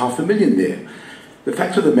 There's 500,000 there. The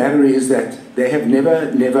fact of the matter is that they have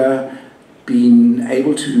never been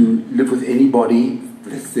able to live with anybody.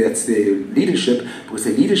 That's their leadership, because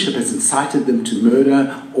their leadership has incited them to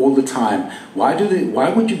murder all the time. Why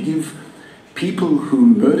would you give people who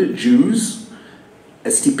murdered Jews a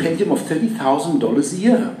stipendium of $30,000 a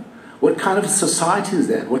year? What kind of a society is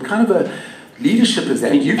that? What kind of a leadership is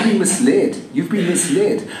that? You've been misled. You've been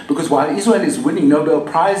misled. Because while Israel is winning Nobel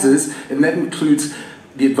Prizes, and that includes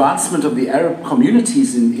the advancement of the Arab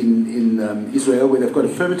communities in Israel, where they've got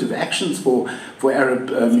affirmative actions for Arab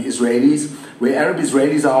Israelis, where Arab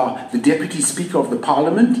Israelis are the deputy speaker of the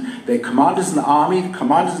parliament, they're commanders in the army,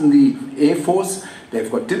 commanders in the air force,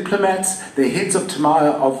 they've got diplomats, they're heads of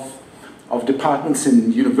departments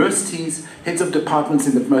in universities, heads of departments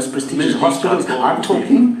in the most prestigious hospitals.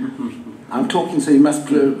 I'm talking, so you must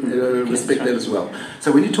respect that as well.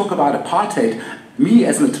 So when you talk about apartheid, me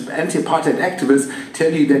as an anti-apartheid activist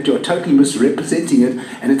tell you that you're totally misrepresenting it,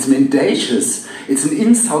 and it's mendacious. It's an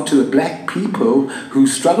insult to the black people who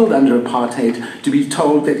struggled under apartheid to be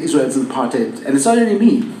told that Israel's an apartheid. And it's not only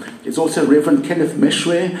me. It's also Reverend Kenneth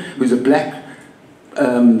Meshwe, who's a black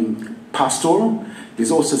pastoral.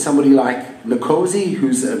 There's also somebody like Nkosi,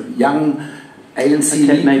 who's a young ANC.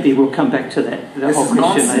 Okay, maybe we'll come back to that whole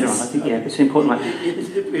question later on. I think, yeah, it's an important one.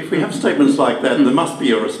 If we have statements like that, there must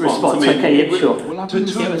be a response. I mean, okay, yeah, sure.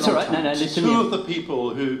 Two of the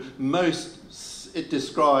people who most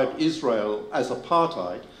describe Israel as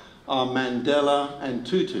apartheid are Mandela and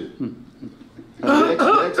Tutu.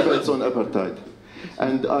 The experts on apartheid.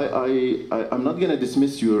 And I'm not going to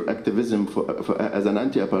dismiss your activism as an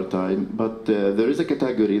anti-apartheid, but there is a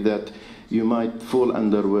category that you might fall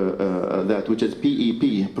under that, which is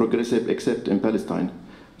PEP, Progressive Except in Palestine.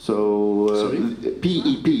 So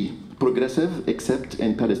PEP, Progressive Except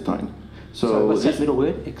in Palestine. So what's that little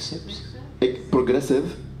word? Accepts?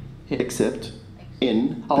 Progressive, Yeah. except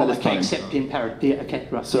in Oh, Palestine. okay, except in Palestine. Yeah, okay,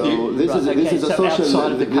 right. So this is a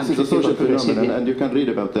social phenomenon, and you can read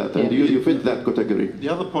about that, and you fit that category. The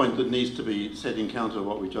other point that needs to be said in counter to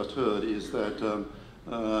what we just heard is that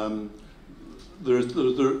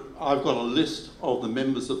I've got a list of the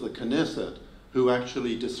members of the Knesset who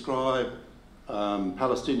actually describe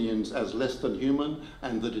Palestinians as less than human,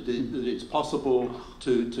 and that it's possible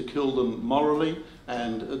to kill them morally,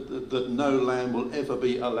 and that no land will ever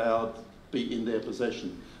be allowed be in their possession.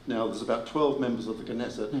 Now, there's about 12 members of the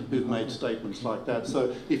Knesset who've made statements like that.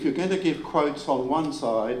 So if you're going to give quotes on one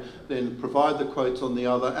side, then provide the quotes on the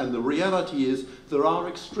other. And the reality is there are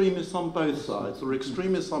extremists on both sides. There are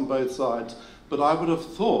extremists on both sides. But I would have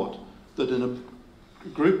thought that in a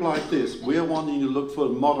group like this, we're wanting to look for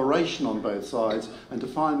moderation on both sides and to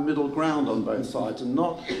find middle ground on both sides, and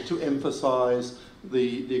not to emphasise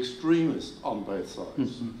the extremists on both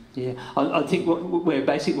sides. Yeah, I think we're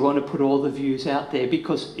basically want to put all the views out there,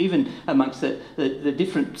 because even amongst the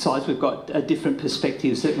different sides, we've got different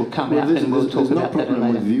perspectives that will come out, and we'll talk about that later. There's no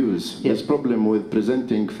problem with views. Yeah. There's problem with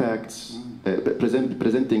presenting facts,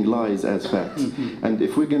 presenting lies as facts. And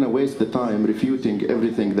if we're going to waste the time refuting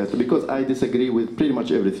everything because I disagree with pretty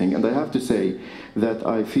much everything, and I have to say that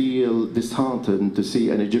I feel disheartened to see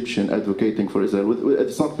an Egyptian advocating for Israel.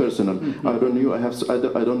 It's not personal. I don't know you. I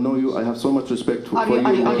don't know you. I have so much respect for you.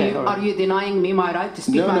 Are you denying me my right to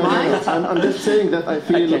speak my mind? I'm just saying that I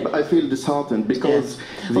feel disheartened because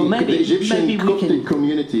the Egyptian Coptic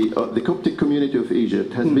community, the Coptic community of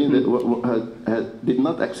Egypt, has been did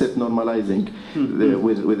not accept normalizing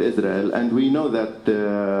with Israel, and we know that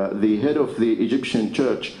the head of the Egyptian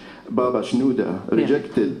church, Baba Shenouda,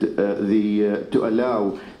 rejected to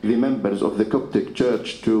allow the members of the Coptic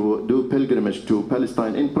Church to do pilgrimage to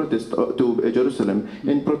Palestine in protest to Jerusalem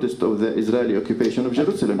in protest of the Israeli occupation of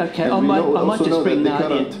Jerusalem. Okay, I might just bring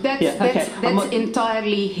that in. That's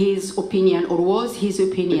entirely his opinion, or was his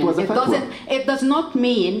opinion. It was a fatwa. It does not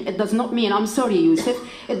mean. I'm sorry, Yousef.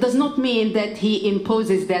 It does not mean that he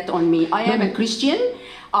imposes that on me. I am a Christian.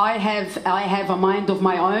 I have a mind of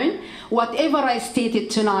my own. Whatever I stated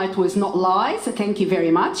tonight was not lies. Thank you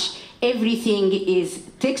very much. Everything is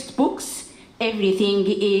textbooks. Everything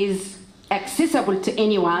is accessible to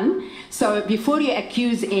anyone. So before you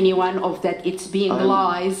accuse anyone of that it's being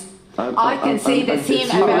lies, I can say the same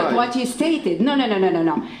about what you stated. No.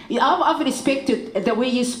 I've respected the way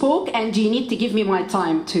you spoke, and you need to give me my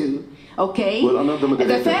time too. Okay. Well, I'm not the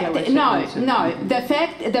moderator. The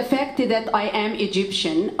fact that I am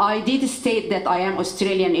Egyptian, I did state that I am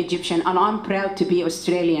Australian Egyptian, and I'm proud to be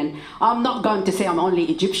Australian. I'm not going to say I'm only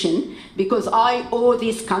Egyptian, because I owe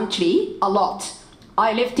this country a lot.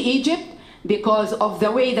 I left Egypt because of the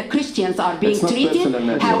way the Christians are being treated.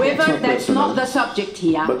 However, that's not the subject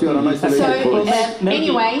here. But you're an isolated voice.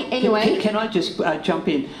 Anyway. Can I just jump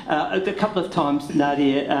in? A couple of times,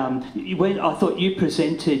 Nadia, when I thought you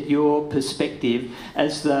presented your perspective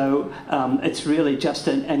as though it's really just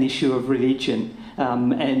an issue of religion.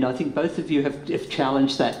 And I think both of you have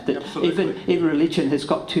challenged that even religion has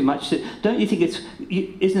got too much. Don't you think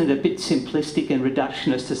isn't it a bit simplistic and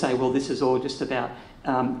reductionist to say, well, this is all just about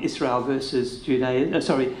Israel versus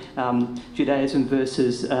Judaism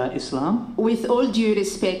versus Islam? With all due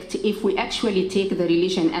respect, if we actually take the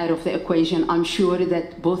religion out of the equation, I'm sure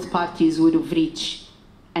that both parties would have reached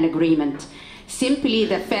an agreement. Simply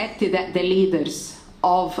the fact that the leaders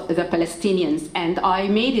of the Palestinians, and I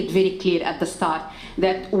made it very clear at the start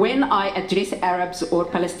that when I address Arabs or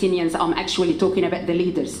Palestinians, I'm actually talking about the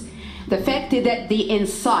leaders. The fact that they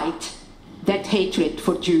incite that hatred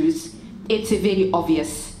for Jews, it's very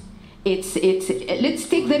obvious. Let's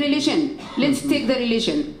take the religion. Let's take the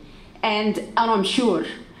religion. And I'm sure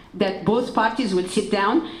that both parties will sit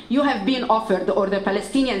down. You have been offered, or the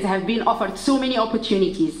Palestinians have been offered so many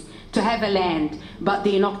opportunities to have a land, but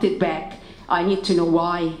they knocked it back. I need to know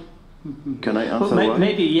why. Can I answer why?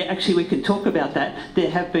 Maybe, actually we could talk about that. There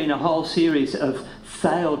have been a whole series of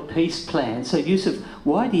failed peace plans. So, Yousef,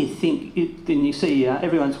 why do you think, and you see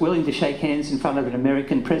everyone's willing to shake hands in front of an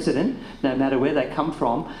American president, no matter where they come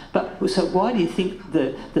from, but so why do you think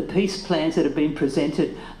the peace plans that have been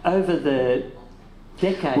presented over the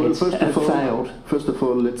decades have failed? First of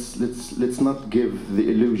all, let's not give the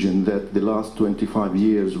illusion that the last 25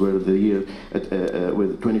 years were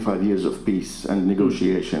with 25 years of peace and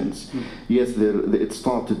negotiations. Yes, it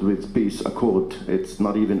started with peace accord. It's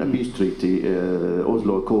not even a peace treaty.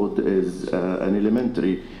 Oslo Accord is an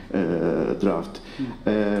elementary draft.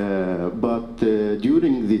 But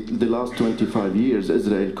during the last 25 years,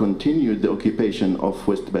 Israel continued the occupation of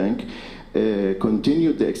West Bank.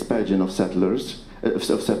 continued the expansion of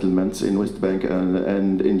settlements in West Bank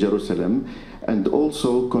and in Jerusalem, and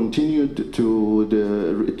also continued to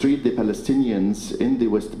treat the Palestinians in the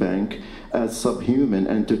West Bank as subhuman,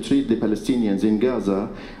 and to treat the Palestinians in Gaza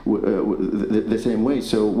the same way.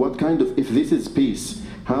 So what kind of, if this is peace,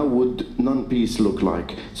 how would non-peace look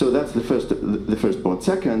like? So that's the first point.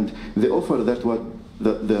 Second, the offer that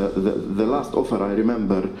the last offer I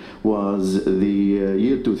remember was the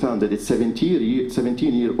year 2000. It's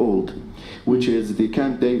 17-year-old, which is the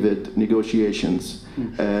Camp David negotiations,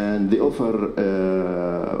 and the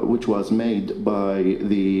offer which was made by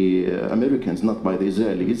the Americans, not by the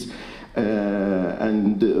Israelis.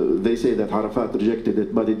 And they say that Arafat rejected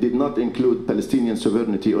it, but it did not include Palestinian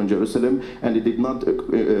sovereignty on Jerusalem, and it did not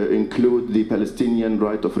include the Palestinian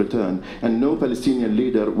right of return. And no Palestinian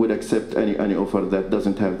leader would accept any offer that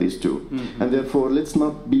doesn't have these two. And therefore, let's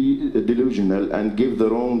not be delusional and give the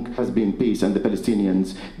wrong has been peace, and the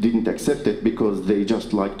Palestinians didn't accept it because they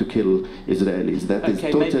just like to kill Israelis. That is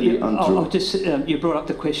totally untrue. I'll just, you brought up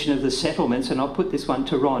the question of the settlements, and I'll put this one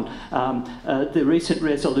to Ron. The recent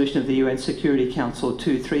resolution of the UN Security Council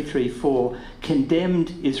 2334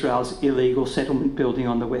 condemned Israel's illegal settlement building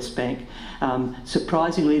on the West Bank.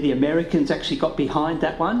 Surprisingly, the Americans actually got behind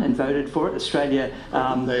that one and voted for it. Australia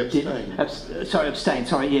they abstained. Abstained.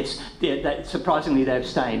 Sorry, yes. Surprisingly, they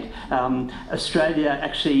abstained. Australia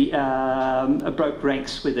actually broke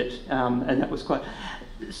ranks with it, and that was quite.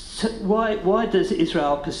 So why does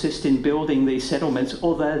Israel persist in building these settlements,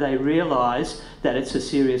 although they realise that it's a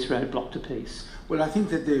serious roadblock to peace? Well, I think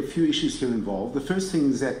that there are a few issues here involved. The first thing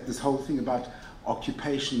is that this whole thing about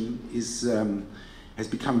occupation has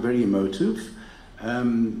become very emotive.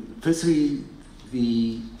 Firstly,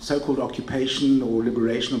 the so-called occupation or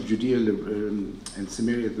liberation of Judea and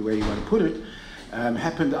Samaria, the way you want to put it,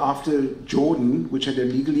 happened after Jordan, which had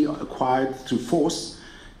illegally acquired through force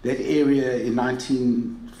that area in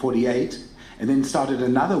 1948, and then started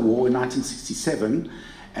another war in 1967.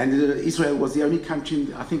 And Israel was the only country,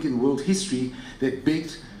 I think, in world history that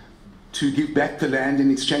begged to give back the land in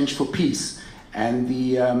exchange for peace. And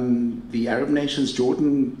the Arab nations,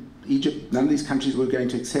 Jordan, Egypt, none of these countries were going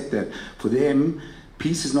to accept that. For them,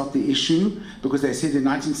 peace is not the issue, because they said in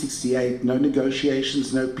 1968, no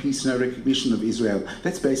negotiations, no peace, no recognition of Israel.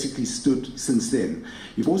 That's basically stood since then.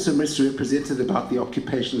 You've also misrepresented about the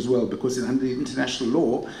occupation as well, because under international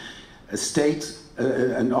law, a state,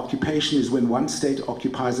 an occupation is when one state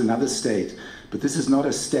occupies another state. But this is not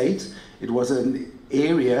a state. It was an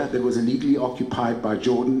area that was illegally occupied by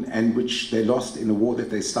Jordan, and which they lost in a war that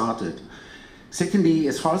they started. Secondly,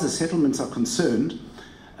 as far as the settlements are concerned,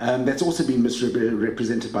 that's also been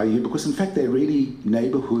misrepresented by you, because in fact they're really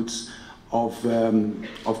neighborhoods of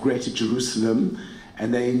Greater Jerusalem,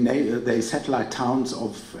 and they satellite towns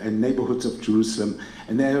and neighborhoods of Jerusalem,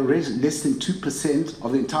 and they're less than 2%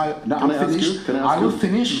 of the entire. No, I'm finished. I will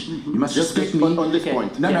finish. You must respect me on this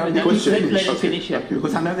point. No, let him finish. Yeah.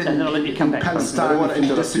 Because I know that and I'll let you come back. Palestine, if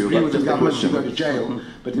you disagree with the government, you go to jail.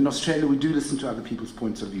 But in Australia, we do listen to other people's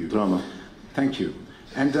points of view. Drama. Thank you.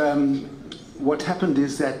 And what happened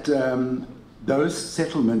is that those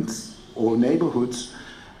settlements or neighborhoods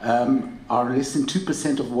are less than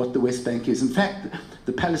 2% of what the West Bank is. In fact,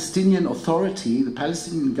 the Palestinian Authority, the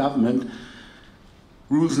Palestinian government,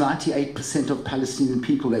 rules 98% of Palestinian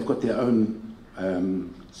people. They've got their own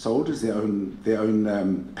soldiers, their own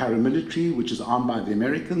paramilitary, which is armed by the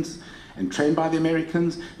Americans and trained by the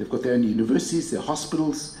Americans. They've got their own universities, their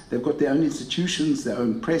hospitals. They've got their own institutions, their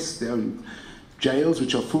own press, their own jails,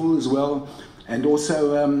 which are full as well. And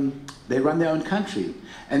also, they run their own country.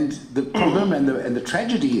 And the problem and the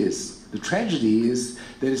tragedy is,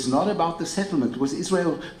 that it's not about the settlement, because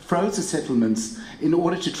Israel froze the settlements in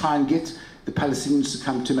order to try and get the Palestinians to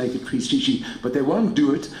come to make a peace treaty. But they won't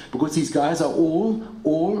do it, because these guys are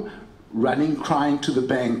all running, crying to the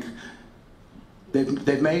bank.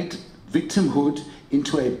 They've made victimhood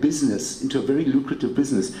into a business, into a very lucrative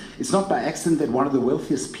business. It's not by accident that one of the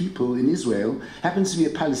wealthiest people in Israel happens to be a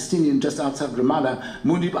Palestinian just outside Ramallah,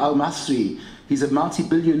 Munib al-Masri. He's a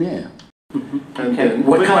multi-billionaire. Okay.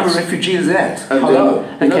 What kind of refugee is that? Hello.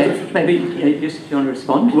 Okay, maybe you want to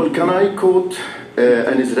respond? Well, can I quote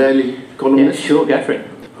an Israeli columnist? Yeah, sure, go for it.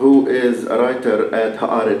 Who is a writer at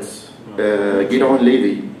Haaretz, Gideon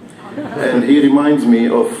Levy. And he reminds me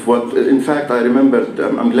of what, in fact, I remembered,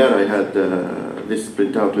 I'm glad I had this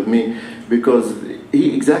printout with me, because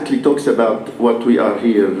he exactly talks about what we are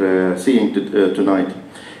here seeing tonight.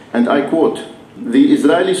 And I quote, "The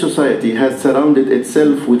Israeli society has surrounded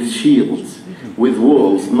itself with shields, with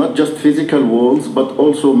walls, not just physical walls, but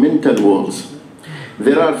also mental walls.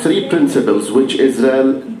 there are three principles which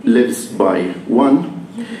Israel lives by. One,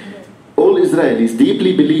 all Israelis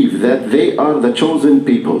deeply believe that they are the chosen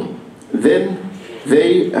people. Then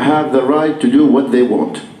they have the right to do what they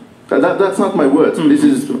want. That's not my words. This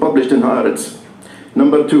is published in Haaretz.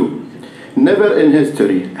 Number two, never in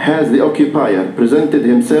history has the occupier presented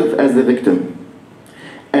himself as the victim.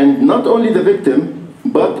 And not only the victim,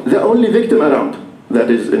 but the only victim around, that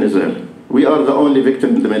is in Israel. We are the only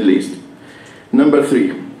victim in the Middle East. Number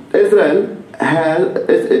three, Israelis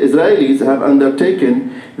have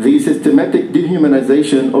undertaken the systematic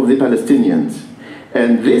dehumanization of the Palestinians.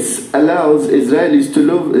 And this allows Israelis to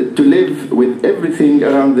live with everything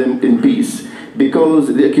around them in peace,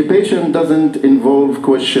 because the occupation doesn't involve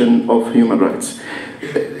question of human rights.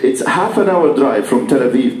 It's half an hour drive from Tel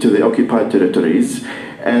Aviv to the occupied territories,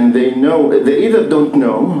 and they either don't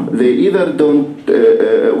know, they either don't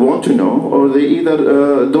want to know, or they either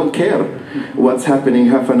don't care what's happening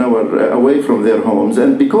half an hour away from their homes.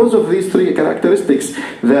 And because of these three characteristics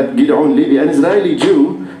that Gideon Levy, an Israeli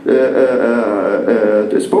Jew,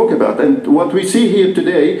 spoke about, and what we see here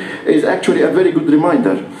today is actually a very good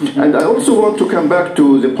reminder. And I also want to come back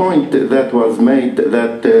to the point that was made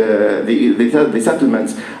that the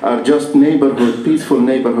settlements are just neighborhood, peaceful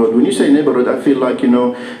neighborhood. When you say neighborhood, I feel like, you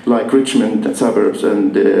know, like Richmond suburbs,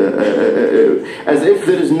 and as if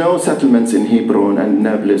there is no settlements in Hebron and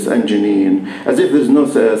Nablus and Jenin, as if there's no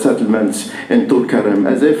settlements in Tulkarem,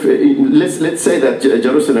 as if let's say that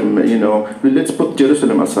Jerusalem, you know, let's put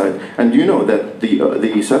Jerusalem aside, and you know that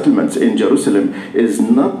the settlements in Jerusalem is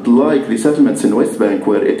not like the settlements in West Bank,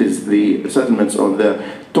 where it is the settlements on the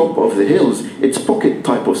top of the hills. It's pocket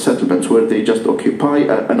type of settlements where they just occupy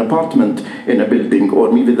an apartment in a building,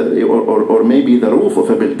 or maybe the roof of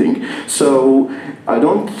a building. So I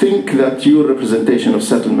don't think that your representation of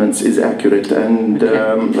settlements is accurate, and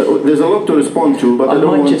there's a lot to respond to, but I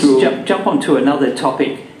don't want to jump onto another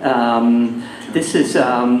topic. This is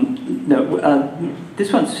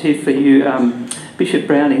this one's here for you, Bishop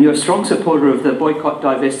Browning. You're a strong supporter of the boycott,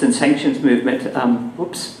 divest and sanctions movement.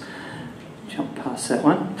 Jump past that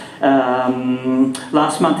one.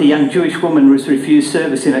 Last month, a young Jewish woman was refused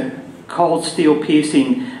service in a cold steel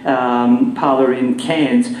piercing parlour in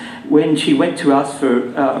Cairns. When she went to ask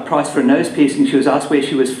for a price for a nose piercing, she was asked where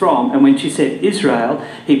she was from, and when she said Israel,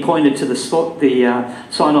 he pointed to the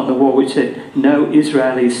sign on the wall which said, "No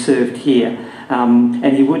Israelis served here,"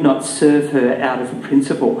 and he would not serve her out of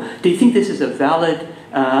principle. Do you think this is a valid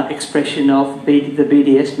expression of the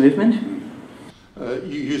BDS movement?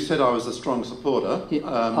 You said I was a strong supporter.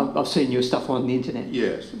 Yeah, I've seen your stuff on the internet.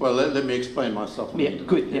 Yes. Well, let me explain myself on the internet.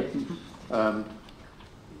 Good. Yeah.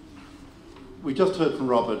 We just heard from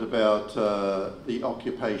Robert about the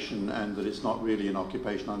occupation, and that it's not really an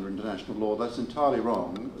occupation under international law. That's entirely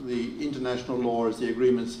wrong. The international law is the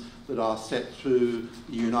agreements that are set through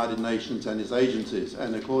the United Nations and its agencies,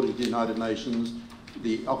 and according to the United Nations,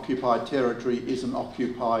 the occupied territory is an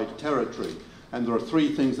occupied territory. And there are three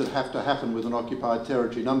things that have to happen with an occupied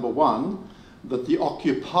territory. Number one, that the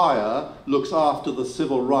occupier looks after the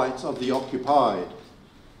civil rights of the occupied.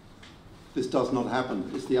 This does not happen.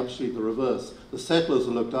 It's absolutely the reverse. The settlers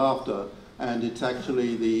are looked after, and it's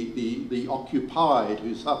actually the occupied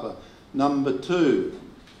who suffer. Number two,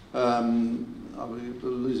 I'm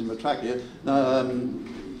losing my track here.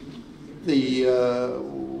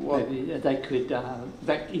 Maybe they could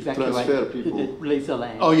evacuate, leave the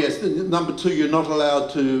land. Oh yes. Number two, you're not allowed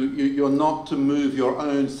to. You're not to move your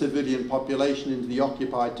own civilian population into the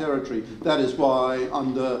occupied territory. That is why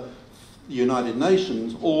under the United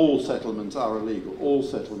Nations, all settlements are illegal. All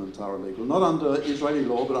settlements are illegal. Not under Israeli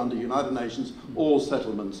law, but under United Nations, all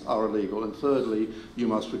settlements are illegal. And thirdly, you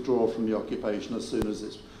must withdraw from the occupation as soon as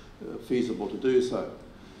it's feasible to do so.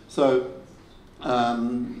 So,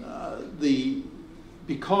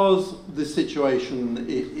 because this situation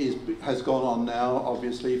has gone on now,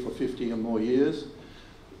 obviously, for 50 or more years,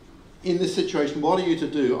 in this situation, what are you to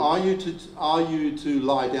do? Are you to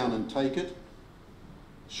lie down and take it?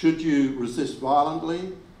 Should you resist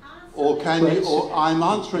violently, or can you? Or I'm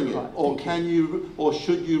answering it. Or can you? Or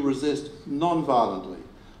should you resist non-violently?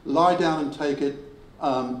 Lie down and take it.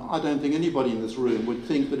 I don't think anybody in this room would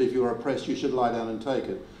think that if you're oppressed, you should lie down and take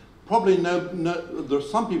it. Probably there are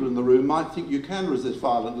some people in the room might think you can resist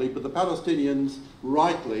violently, but the Palestinians,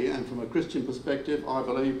 rightly, and from a Christian perspective, I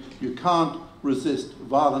believe you can't resist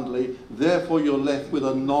violently. Therefore, you're left with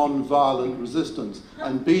a non-violent resistance,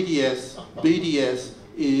 and BDS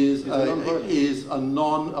is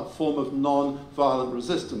a form of non-violent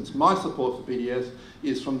resistance. My support for BDS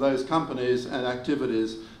is from those companies and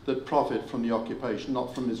activities that profit from the occupation,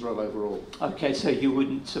 not from Israel overall. Okay, so you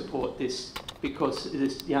wouldn't support this because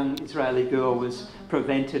this young Israeli girl was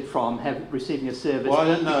prevented from receiving a service? Well,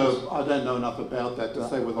 I don't know enough about that to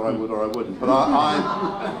say whether I would or I wouldn't. But oh,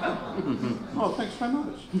 thanks very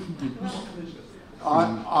much.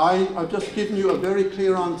 I've just given you a very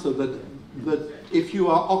clear answer that if you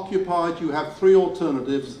are occupied, you have three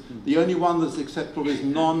alternatives. The only one that's acceptable is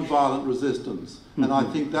non-violent resistance. And I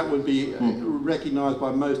think that would be recognised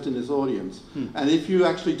by most in this audience. And if you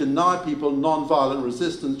actually deny people non-violent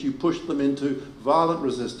resistance, you push them into violent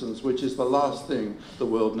resistance, which is the last thing the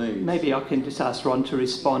world needs. Maybe I can just ask Ron to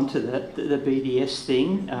respond to the BDS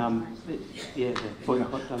thing.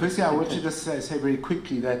 Firstly, I want to just say very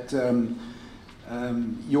quickly that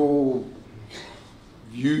your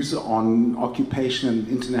views on occupation and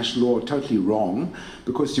international law are totally wrong,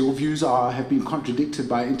 because your views have been contradicted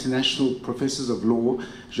by international professors of law,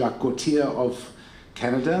 Jacques Gauthier of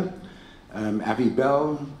Canada, Avi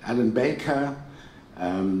Bell, Alan Baker,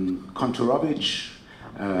 Kontorovich.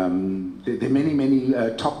 There are many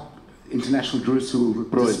top international jurists who will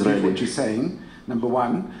dispute what you're saying, number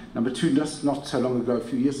one. Number two, just not so long ago, a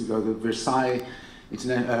few years ago, the Versailles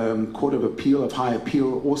Court of Appeal, of High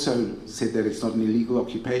Appeal, also said that it's not an illegal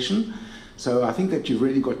occupation. So I think that you've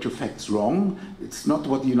really got your facts wrong. It's not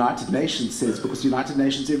what the United Nations says, because the United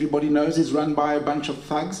Nations, everybody knows, is run by a bunch of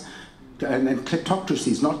thugs and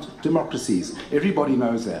kleptocracies, not democracies. Everybody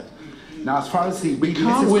knows that. Now, as far as the BDS is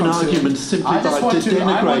concerned, win arguments simply by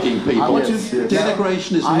denigrating people.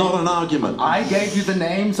 Denigration is not an argument. I gave you the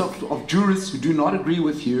names of jurists who do not agree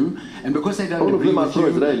with you, and because they don't agree with you,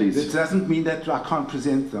 it doesn't mean that I can't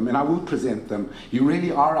present them, and I will present them. You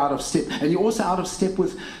really are out of step, and you're also out of step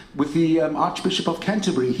with the Archbishop of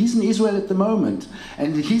Canterbury. He's in Israel at the moment,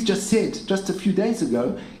 and he's just said, just a few days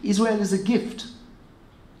ago, Israel is a gift.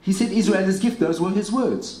 He said Israel is a gift. Those were his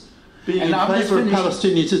words. Being in favour of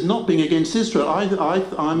Palestinians is not being against Israel.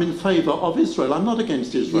 I'm in favour of Israel. I'm not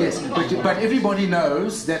against Israel. Yes, but everybody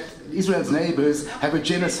knows that Israel's neighbours have a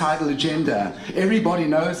genocidal agenda. Everybody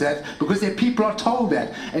knows that because their people are told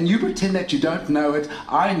that. And you pretend that you don't know it.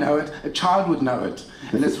 I know it. A child would know it.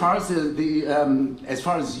 And as far as as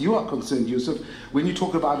far as you are concerned, Yousef, when you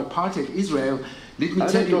talk about apartheid Israel, let me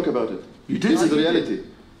tell you. I don't talk about it. You did. This is the reality.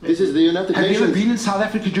 This is the United Nations. Have you ever been in South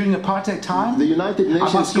Africa during apartheid time? The United Nations.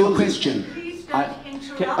 I'm asking you a question. Please don't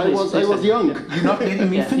interrupt. I was young. You're not letting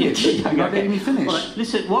me finish. You're not letting me finish. Right,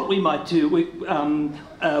 listen, what we might do,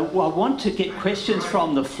 I want to get questions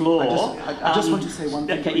from the floor. I just want to say one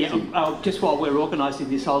thing. Okay, yeah. Just while we're organising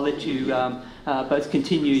this, I'll let you both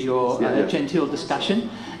continue your genteel discussion.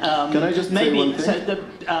 Can I just say one thing?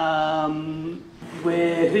 So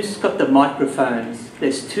who's got the microphones?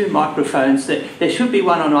 There's two microphones. There should be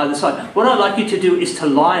one on either side. What I'd like you to do is to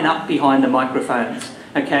line up behind the microphones.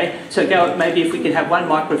 Okay, so maybe if we can have one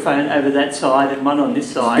microphone over that side and one on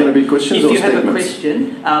this side. It's going to be questions or statements? If you have a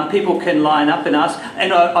question, people can line up and ask.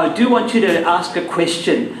 And I do want you to ask a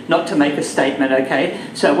question, not to make a statement, okay?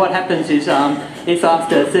 So what happens is if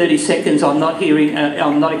after 30 seconds I'm not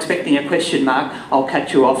expecting a question mark, I'll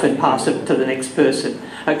cut you off and pass it to the next person.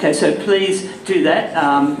 Okay, so please do that.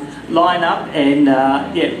 Line up and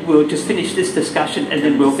we'll just finish this discussion and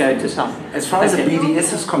then we'll go to some. As far as the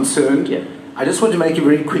BDS is concerned, I just want to make a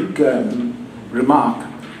very quick remark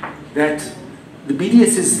that the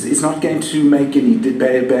BDS is not going to make any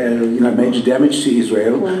major damage to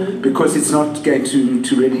Israel because it's not going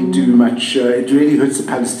to really do much. It really hurts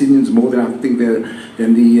the Palestinians more than I think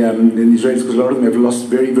than the Israelis, because a lot of them have lost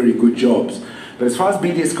very, very good jobs. But as far as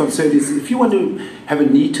BDS is concerned, if you want to have a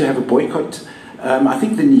need to have a boycott, I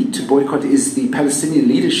think the need to boycott is the Palestinian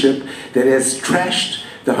leadership that has trashed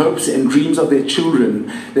the hopes and dreams of their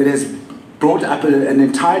children, that has brought up an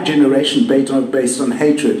entire generation based on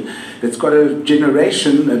hatred, that's got a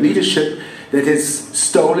leadership that has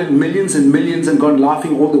stolen millions and millions and gone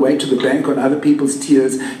laughing all the way to the bank on other people's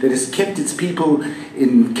tears, that has kept its people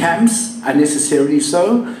in camps, unnecessarily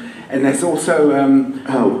so, and has also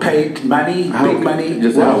paid money, big money.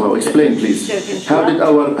 Explain, please. How did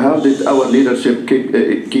our leadership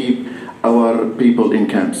keep our people in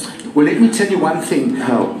camps? Well, let me tell you one thing.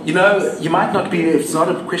 How? You know, you might not be. It's not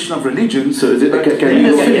a question of religion. So is it? Can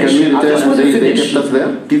you tell they kept us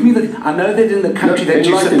there? Give me the. I know that in the country that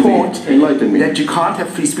you support, enlighten me. That you can't have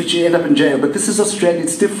free speech, you end up in jail. But this is Australia.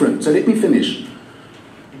 It's different. So let me finish.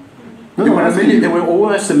 There were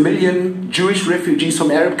almost 1 million Jewish refugees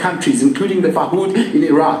from Arab countries, including the Fahud in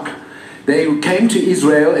Iraq. They came to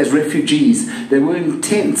Israel as refugees. They were in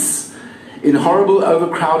tents in horrible,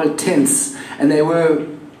 overcrowded tents, and they were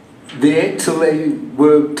there till they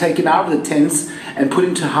were taken out of the tents and put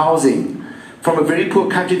into housing from a very poor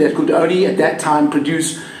country that could only at that time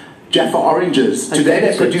produce Jaffa oranges. Today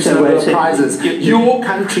they produce Nobel Prizes. Your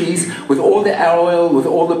countries, with all the oil, with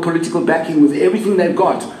all the political backing, with everything they've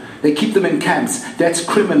got, they keep them in camps. That's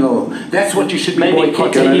criminal. That's what you should be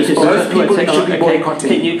boycotting. Those people you should be boycotting.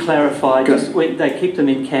 Can you clarify, just when they keep them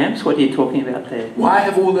in camps? What are you talking about there? Why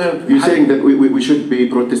have all the... You're saying that we should be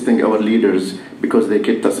protesting our leaders because they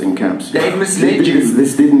kept us in camps. They've misled you.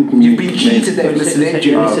 This didn't mean... You've been cheated, they've misled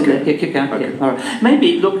you. Okay. All right.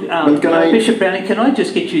 Maybe, look, Bishop Browning, can I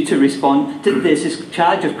just get you to respond? There's this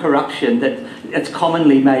charge of corruption that it's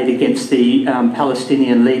commonly made against the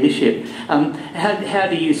Palestinian leadership. How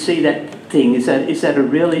do you see that thing? Is that a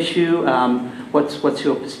real issue? What's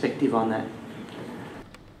your perspective on that?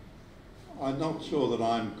 I'm not sure that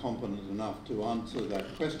I'm competent enough to answer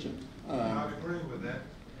that question. I agree with that.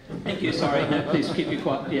 Thank you. Sorry. No, please keep you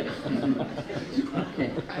quiet. Yeah.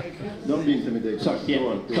 Okay. Don't be intimidated. Sorry.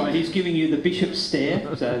 Yeah. Sorry. He's giving you the bishop's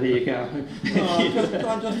stare. So there you go. No,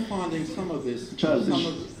 I'm just finding some of this childish.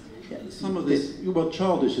 Some of this, well,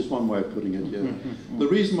 childish is one way of putting it. Yeah. The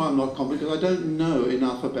reason why I'm not confident is I don't know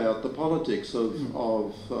enough about the politics of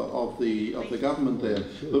the government there.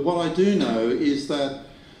 But what I do know is that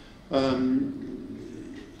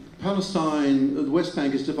Palestine, the West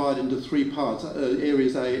Bank, is divided into three parts: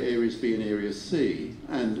 areas A, areas B, and Area C.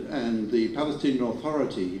 And the Palestinian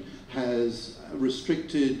Authority has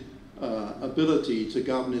restricted ability to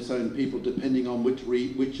govern its own people depending on which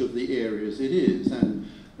of the areas it is.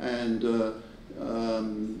 And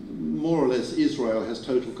more or less Israel has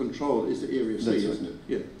total control. Is the Area C, isn't it?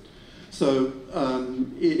 Yeah. So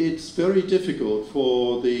it's very difficult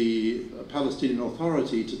for the Palestinian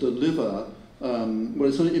Authority to deliver, well,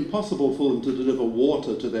 it's impossible for them to deliver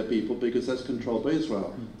water to their people because that's controlled by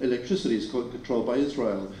Israel. Electricity is controlled by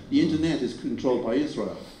Israel. The internet is controlled by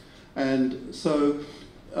Israel. And so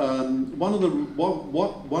one of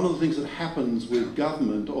the things that happens with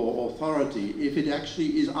government or authority, if it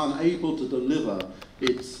actually is unable to deliver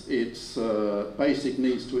its basic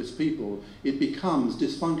needs to its people, it becomes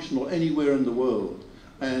dysfunctional anywhere in the world.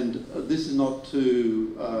 And this is not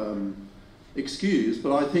to excuse,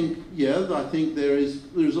 but I think, I think there's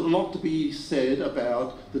a lot to be said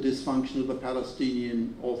about the dysfunction of the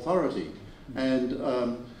Palestinian Authority.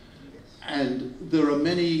 And there are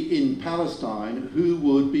many in Palestine who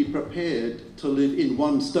would be prepared to live in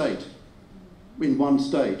one state,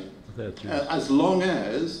 as long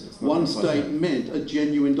as one state meant a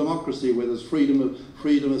genuine democracy where there's freedom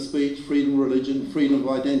of speech, freedom of religion, freedom of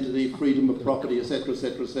identity, freedom of property, etc.,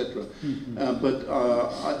 etc., etc. But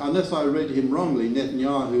unless I read him wrongly,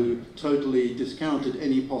 Netanyahu totally discounted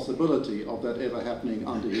any possibility of that ever happening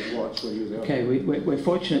under his watch when he was out. Okay, we're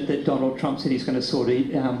fortunate that Donald Trump said he's going to sort the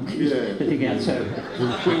thing out, so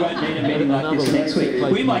we won't need a meeting like this next week.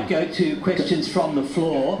 We might go to questions from the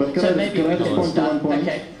floor, so maybe we can start.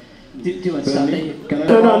 Okay. Do you want something?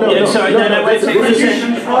 No. Sorry, no, wait a second.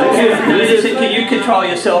 Can you control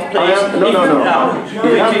yourself, please? No.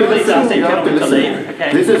 Please ask the gentleman to leave.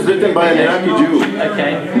 Okay. This is written by an Iraqi Jew.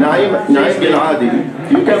 Okay. Nadia Ghaly.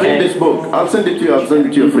 You can read this book. I'll send it to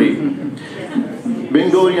you free. Ben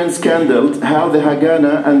Gurion Scandal: How the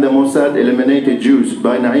Haganah and the Mossad Eliminated Jews,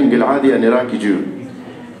 by Naim Giladi, an Iraqi Jew.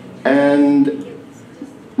 And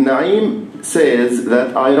Naim says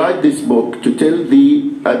that I write this book to tell the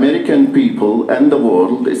American people and the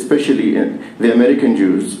world, especially the American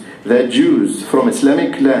Jews, that Jews from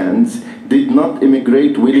Islamic lands did not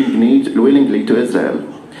immigrate willingly to Israel.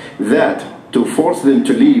 That to force them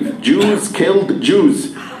to leave, Jews killed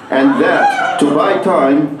Jews, and that to buy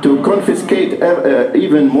time to confiscate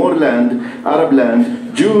even more land, Arab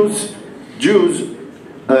land, Jews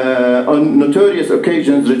on notorious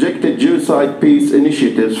occasions rejected Jew-side peace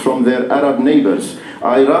initiatives from their Arab neighbors.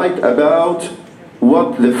 I write about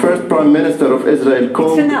what the first Prime Minister of Israel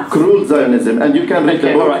called cruel Zionism, and you can read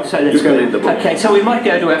the book. All right, so you can read the book. Okay, so we might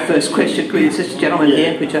go to our first question. Please, this gentleman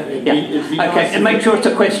here. Okay, and make sure it's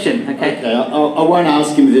a question. Okay. I won't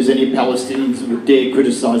ask him if there's any Palestinians that would dare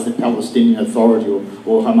criticise the Palestinian Authority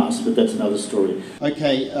or Hamas, but that's another story.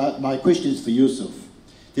 Okay, my question is for Yousef.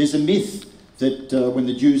 There's a myth that when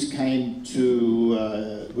the Jews came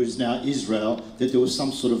to what is now Israel, that there was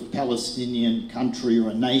some sort of Palestinian country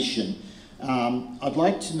or a nation. I'd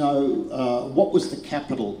like to know what was the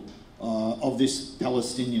capital of this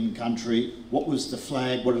Palestinian country, what was the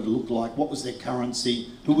flag, what did it look like, what was their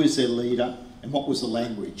currency, who was their leader, and what was the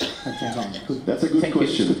language at the time? That's a good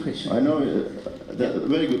question. I know, a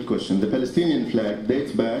very good question. The Palestinian flag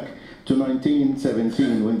dates back to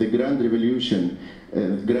 1917, when the Grand Revolution,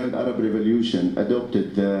 Grand Arab Revolution,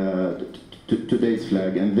 adopted today's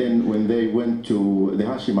flag, and then when they went to the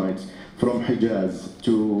Hashemites from Hijaz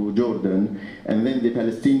to Jordan, and then the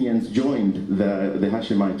Palestinians joined the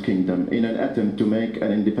Hashemite kingdom in an attempt to make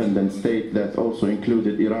an independent state that also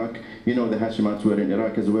included Iraq. You know, the Hashemites were in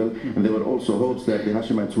Iraq as well, and there were also hopes that the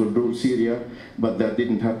Hashemites would rule Syria, but that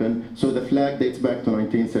didn't happen. So the flag dates back to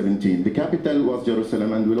 1917. The capital was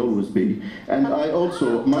Jerusalem and will always be. And I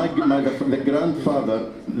also, the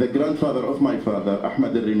grandfather of my father,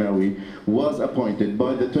 Ahmad Alreemawi, was appointed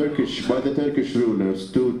by the Turkish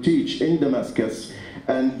rulers to teach in Damascus,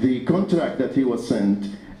 and the contract that he was sent,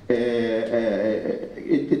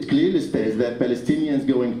 it clearly states that Palestinians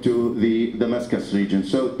going to the Damascus region.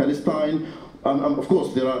 So Palestine, of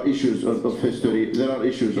course, there are issues of history. There are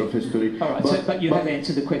issues of history. All right, but you have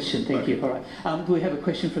answered the question. Thank you. All right. Do we have a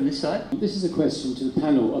question from this side? This is a question to the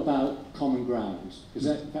panel about common ground, because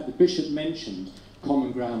in fact the Bishop mentioned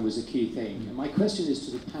common ground was a key thing. And my question is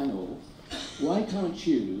to the panel: why can't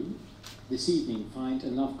you, this evening, find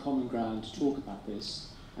enough common ground to talk about this,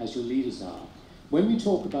 as your leaders are? When we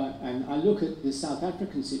talk about, and I look at the South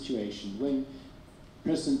African situation, when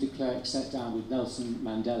President de Klerk sat down with Nelson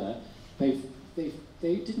Mandela, they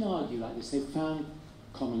didn't argue like this. They found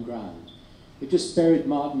common ground. They just buried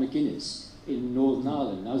Martin McGuinness in Northern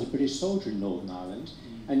Ireland. I was a British soldier in Northern Ireland,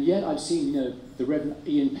 and yet I've seen, you know, the Reverend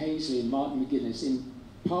Ian Paisley and Martin McGuinness in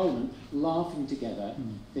Parliament laughing together.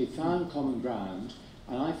 They found common ground,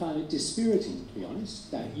 and I found it dispiriting, to be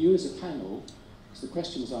honest, that you as a panel, because the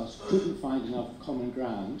question was asked, couldn't find enough common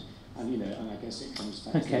ground. And, you know, and I guess it comes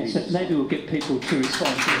back okay, to so maybe we'll get people to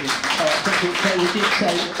respond to this. So we did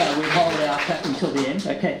say we'll hold out that until the end.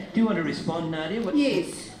 Okay, do you want to respond, Nadia?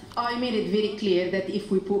 Yes, I made it very clear that if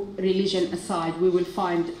we put religion aside, we will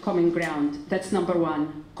find common ground. That's number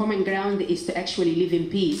one. Common ground is to actually live in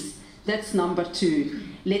peace. That's number two.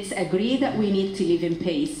 Let's agree that we need to live in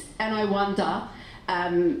peace. And I wonder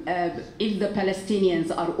if the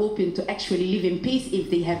Palestinians are open to actually live in peace, if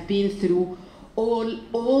they have been through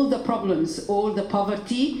all the problems, all the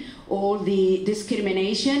poverty, all the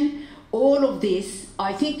discrimination, all of this.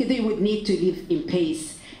 I think they would need to live in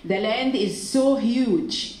peace. The land is so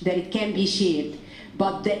huge that it can be shared,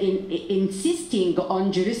 but insisting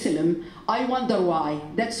on Jerusalem, I wonder why.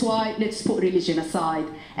 That's why let's put religion aside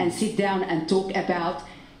and sit down and talk about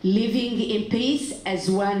living in peace as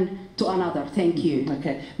one to another. Thank you.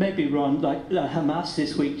 Okay, maybe Ron, like Hamas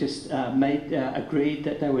this week just agreed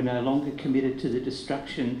that they were no longer committed to the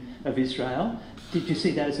destruction of Israel. Did you see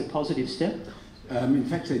that as a positive step? In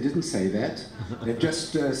fact, they didn't say that. They've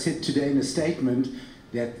just said today in a statement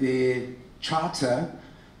that their charter,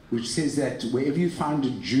 which says that wherever you find a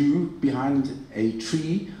Jew behind a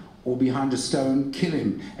tree or behind a stone, kill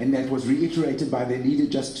him. And that was reiterated by their leader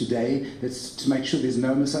just today. That's to make sure there's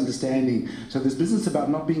no misunderstanding. So this business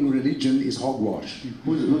about not being religion is hogwash.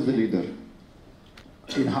 Who's the leader?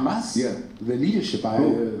 In Hamas? Yeah. The leadership.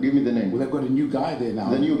 Give me the name. Well, they've got a new guy there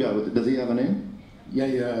now. The new guy, does he have a name?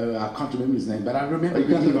 Yeah, I can't remember his name, but I remember. You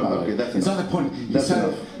can't remember, about okay, it. that's It's enough. not the point. That's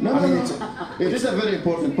enough. It is a very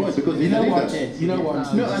important point because you know what? leader. You know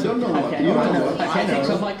what? No, I don't know what. Okay, You I know know. what. Okay, thanks.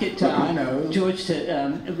 I might get George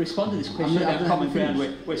to respond to this question about common ground.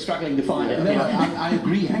 We're struggling to find it. No, I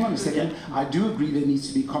agree. Hang on a second. Yeah. I do agree there needs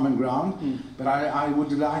to be common ground, but I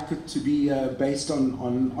would like it to be based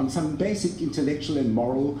on some basic intellectual and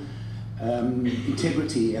moral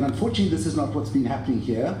integrity. And unfortunately, this is not what's been happening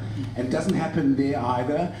here, and doesn't happen there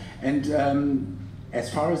either. And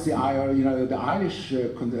as far as the Irish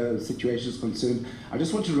situation is concerned, I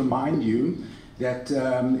just want to remind you that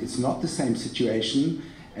it's not the same situation,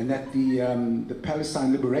 and that the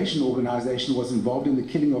Palestine Liberation Organization was involved in the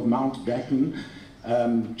killing of Mountbatten,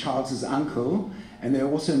 Charles's uncle, and they're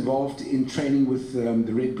also involved in training with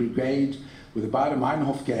the Red Brigade, with the Baader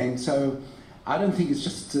Meinhof gang. So I don't think it's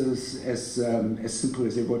just as simple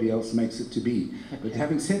as everybody else makes it to be. Okay. But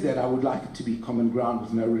having said that, I would like it to be common ground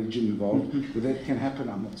with no religion involved. Whether that can happen,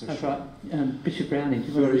 I'm not so sure. That's right. Bishop Browning, do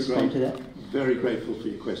you want to respond to that? Very grateful for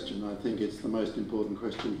your question. I think it's the most important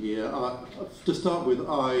question here. To start with,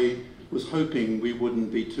 I was hoping we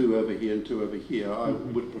wouldn't be two over here and two over here. I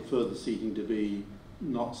would prefer the seating to be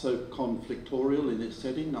not so conflictorial in its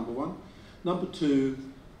setting, number one. Number two,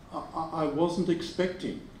 I wasn't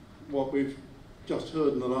expecting what we've just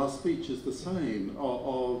heard in the last speech is the same,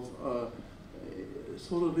 of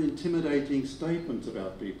sort of intimidating statements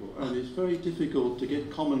about people. And it's very difficult to get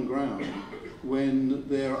common ground when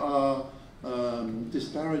there are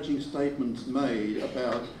disparaging statements made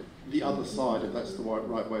about the other side, if that's the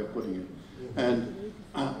right way of putting it. And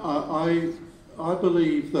I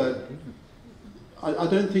believe that I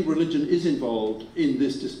don't think religion is involved in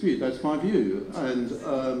this dispute. That's my view,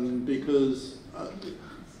 and because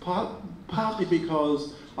partly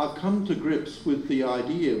because I've come to grips with the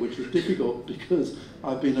idea, which is difficult because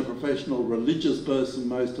I've been a professional religious person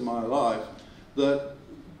most of my life, that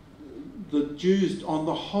the Jews on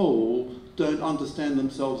the whole don't understand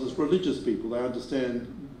themselves as religious people. They understand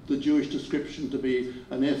the Jewish description to be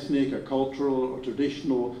an ethnic, a cultural, or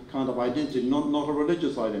traditional kind of identity, not a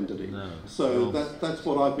religious identity. No, so that's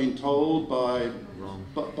what I've been told by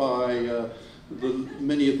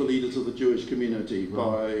many of the leaders of the Jewish community,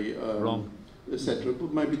 by etc.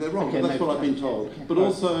 Maybe they're wrong, but that's what I've been told. Okay. But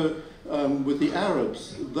also with the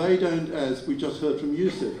Arabs, they don't, as we just heard from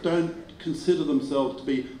Yousef, don't consider themselves to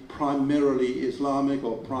be primarily Islamic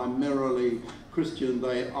or primarily Christian.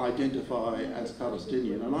 They identify as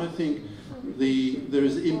Palestinian, and I think there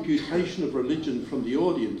is imputation of religion from the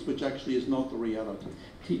audience, which actually is not the reality.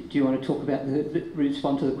 Do you want to talk about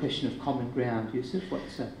respond to the question of common ground, Yousef?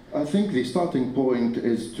 I think the starting point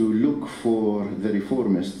is to look for the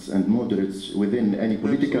reformists and moderates within any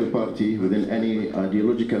political party, within any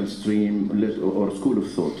ideological stream or school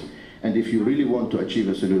of thought. And if you really want to achieve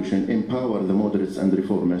a solution, empower the moderates and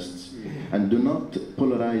reformists, and do not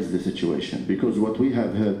polarize the situation, because what we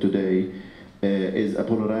have heard today is a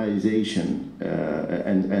polarization.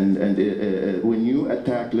 When you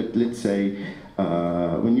attack, let's say,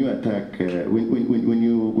 when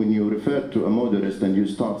you refer to a moderate and you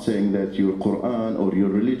start saying that your Quran or your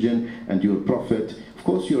religion and your prophet, of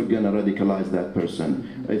course you're going to radicalize that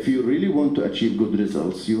person. If you really want to achieve good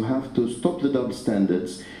results, you have to stop the double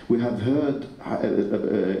standards. We have heard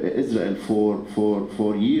Israel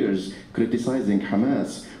for years criticizing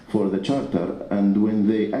Hamas for the charter, and when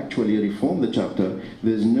they actually reform the charter,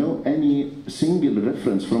 there's no any single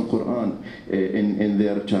reference from Quran in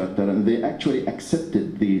their charter, and they actually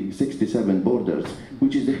accepted the 67 borders,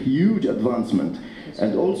 which is a huge advancement.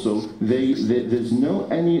 And also there's no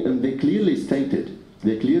any, and they clearly stated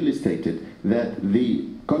that the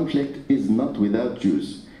conflict is not without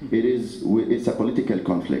Jews. It's a political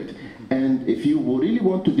conflict, and if you really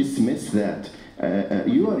want to dismiss that,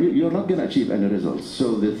 you're not going to achieve any results.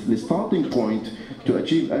 So the starting point to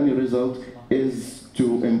achieve any result is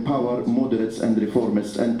to empower moderates and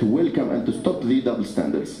reformists, and to welcome and to stop the double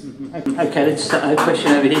standards. Okay, let's start a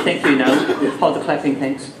question over here. Thank you, Noel. Hold the clapping,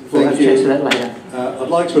 thanks. We'll have a chance for that later. I'd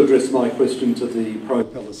like to address my question to the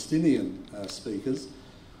pro-Palestinian speakers.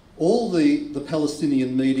 All the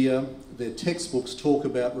Palestinian media, their textbooks talk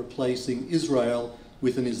about replacing Israel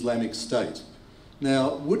with an Islamic State.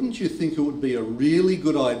 Now, wouldn't you think it would be a really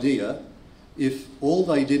good idea if all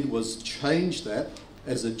they did was change that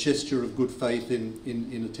as a gesture of good faith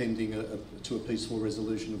in attending to a peaceful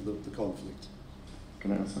resolution of the conflict?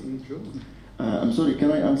 Can I answer? Sure. I'm sorry,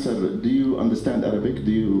 can I answer? Do you understand Arabic?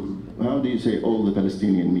 How do you say all the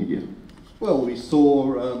Palestinian media? Well, we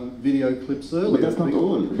saw video clips earlier. But that's not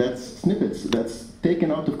all. That's snippets. That's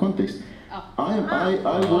taken out of context. I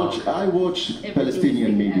watch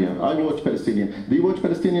Palestinian media. I watch Palestinian. Do you watch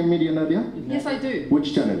Palestinian media, Nadia? Yes, I do.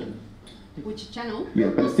 Which channel? Which channel?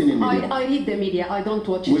 Yeah, Palestinian media. I read the media. I don't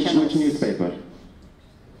watch channels. Which newspaper?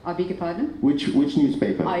 I beg your pardon? Which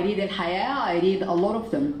newspaper? I read Al-Haya. I read a lot of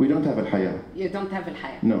them. We don't have Al-Haya. You don't have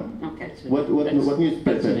Al-Haya? No. Okay. What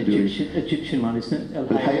newspaper That's an do you Egyptian one, isn't it?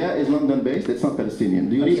 Al-Haya is London-based. It's not Palestinian.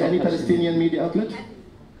 Do you read any Palestinian media outlet?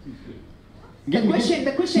 The question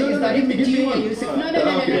is directed to you, Yousef. No.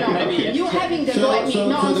 You having the go at me.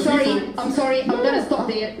 No, I'm sorry. I'm going to stop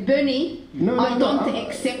there. Bernie, I don't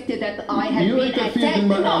accept that I have been attacked.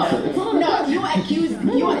 No, you accuse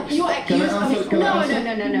me.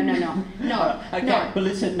 No. Okay, but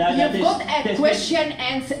listen, You've got a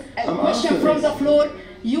question from the floor.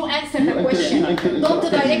 You answer the question.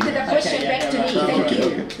 Don't direct the question back to me. Thank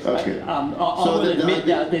you. Okay. I will admit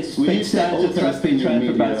that there's been stones and been thrown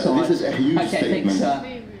from both sides. This is a huge statement.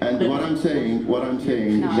 And what I'm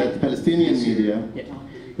saying that the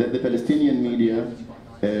Palestinian media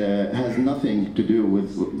has nothing to do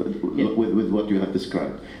with what you have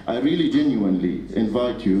described. I really genuinely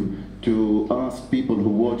invite you to ask people who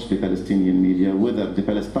watch the Palestinian media, whether the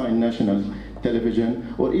Palestine National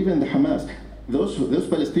Television or even the Hamas. Those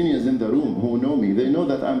Palestinians in the room who know me, they know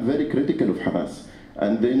that I'm very critical of Hamas,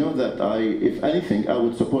 and they know that if anything, I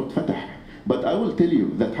would support Fatah. But I will tell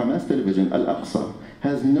you that Hamas television, Al-Aqsa,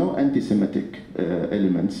 has no anti-Semitic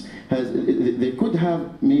elements. They could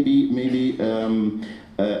have maybe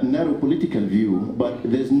narrow political view, but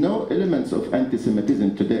there's no elements of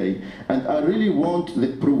anti-Semitism today. And I really want the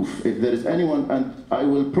proof. If there is anyone, and I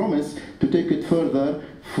will promise to take it further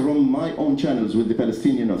from my own channels with the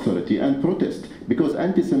Palestinian Authority and protest, because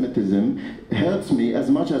anti-Semitism hurts me as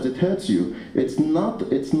much as it hurts you. It's not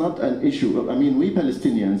an issue. I mean, we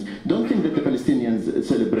Palestinians don't think that the Palestinians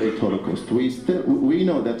celebrate Holocaust. We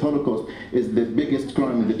know that Holocaust is the biggest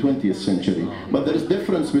crime in the 20th century. But there is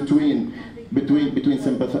difference between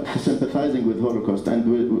sympathizing with Holocaust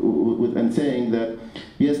and saying that,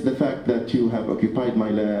 yes, the fact that you have occupied my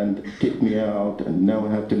land, kicked me out, and now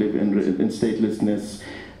I have to live in statelessness,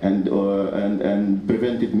 and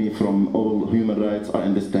prevented me from all human rights, I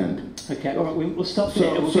understand. Okay, all right, we'll stop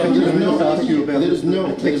there. There's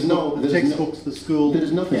no textbooks, the school, there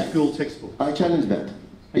is nothing. School textbooks. I challenge that.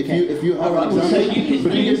 Okay. If you have all right, an example, so you can,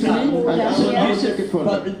 bring it to me, and I will take it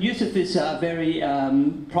further. But Yousef is very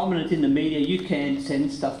prominent in the media. You can send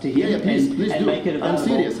stuff to him Yeah, please and do. make it available. I'm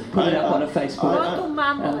serious. Put it up on a Facebook. Go to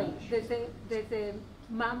Mamre. There's a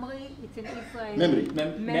Mamre. It's an Israeli.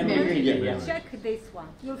 Memory. Yeah. Check this one.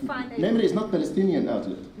 You'll find it. Memory is not Palestinian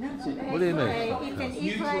outlet. What do you mean? It's an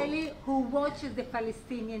Israeli who watches the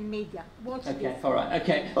Palestinian media. Watch Okay, this. all right,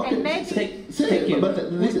 okay. And maybe Thank you. But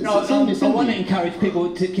listen, I want to encourage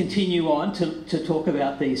people to continue on to talk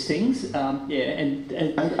about these things. I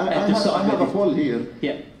have a poll here.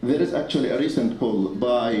 Yeah. There is actually a recent poll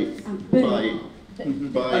by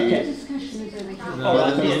Okay. All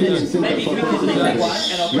right, maybe we can leave that one,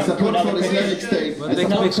 and I'll the support come to for another Islamic question. State. There's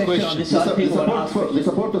another question on this side. The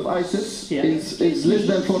support of ISIS is less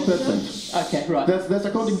than 4%. Okay, right. That's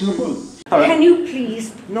according to the poll. Right. Can you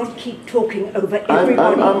please not keep talking over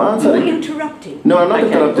everybody? I'm answering. You're interrupting. No, I'm not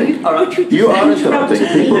interrupting. All right. You are interrupting.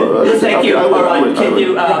 Thank you. All right. Can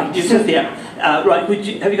you, Right, Yousef, yeah. Right.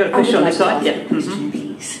 Have you got a question on this side? Yeah. Question,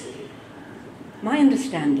 please. My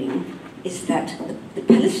understanding is that the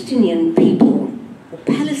Palestinian people, or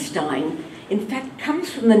Palestine, in fact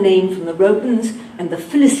comes from the name from the Romans and the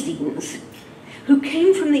Philistines, who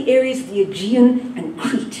came from the areas of the Aegean and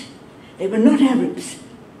Crete. They were not Arabs.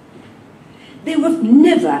 They were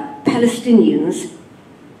never Palestinians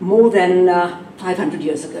more than 500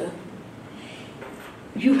 years ago.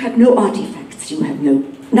 You have no artifacts, you have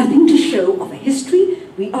nothing to show of a history.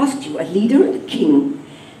 We asked you, a leader and a king.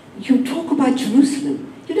 You talk about Jerusalem.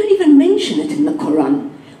 You don't even mention it in the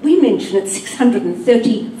Quran. We mention it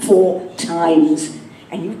 634 times.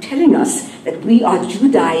 And you're telling us that we are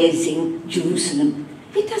Judaizing Jerusalem.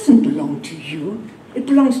 It doesn't belong to you. It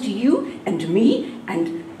belongs to you and me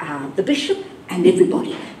and the bishop and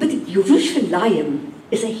everybody. But Yerushalayim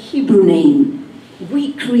is a Hebrew name.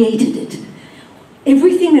 We created it.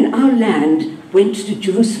 Everything in our land went to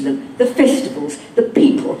Jerusalem. The festivals, the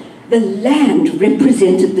people, the land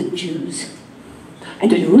represented the Jews. And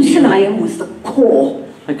Jerusalem was the core.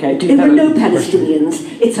 Okay. There were no Palestinians.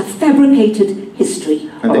 It's a fabricated history.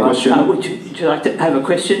 And the question? Would you like to have a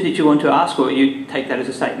question? Did you want to ask, or you take that as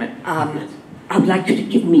a statement? I would like you to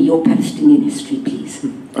give me your Palestinian history, please.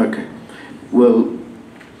 Okay. Well,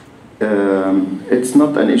 it's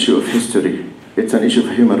not an issue of history. It's an issue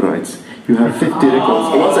of human rights. You have 50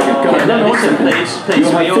 records. One second, come on. Please, You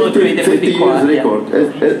have 50 years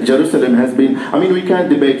record. Jerusalem has been, I mean, we can't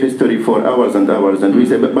debate history for hours and hours, and we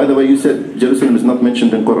say, but by the way, you said Jerusalem is not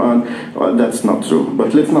mentioned in Quran. That's not true,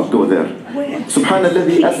 but let's not go there. سبحان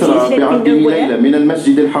الذي أسرى بعبده ليلا من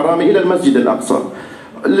المسجد الحرام إلى المسجد الأقصى.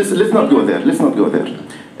 Let's not go there. Let's not go there.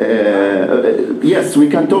 Yes, we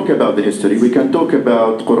can talk about the history. We can talk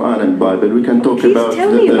about Quran and Bible. We can talk about the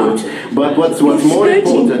roots. But what's more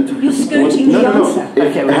important? You're skirting the answer.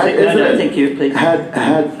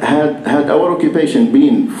 Had our occupation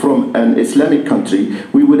been from an Islamic country,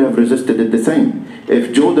 we would have resisted it the same.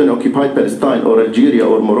 If Jordan occupied Palestine or Algeria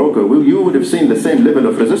or Morocco, you would have seen the same level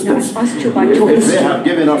of resistance. If they have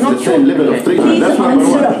given us the same level of treatment, that's number one.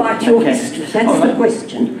 Please answer about your history. That's the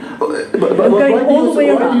question. But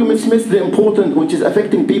why do you dismiss the important, which is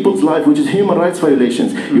affecting people's life, which is human rights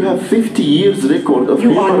violations? You have 50 years record of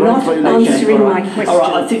human rights violations. You are not answering my question. All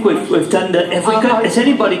right, I think we've done that. Has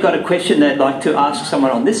anybody got a question they'd like to ask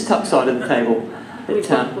someone on this side of the table? We've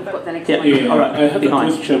got the next one. Yeah, all right, I have a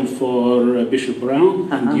question for Bishop Brown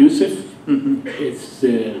and Yousef.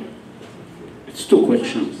 It's two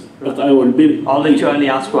questions, but I'll let you only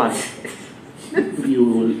ask one. You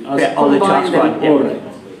will ask I'll let you ask one. All right.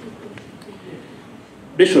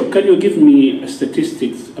 Bishop, can you give me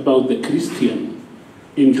statistics about the Christian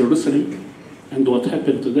in Jerusalem and what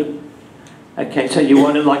happened to them? Okay, so you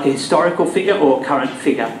wanted like a historical figure or current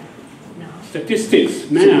figure?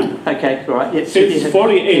 statistics now. Okay, all right. Yes. Since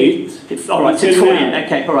 48. It's all right. Since 48.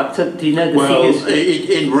 Okay, all right. So do you know the figures?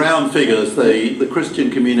 Well, in round figures, the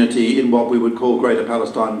Christian community in what we would call Greater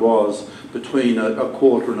Palestine was between a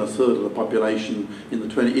quarter and a third of the population in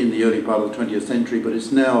the early part of the 20th century, but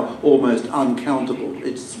it's now almost uncountable.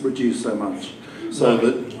 It's reduced so much. So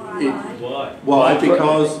that why?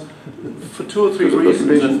 Because for two or three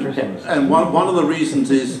reasons, and one of the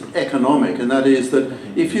reasons is economic, and that is that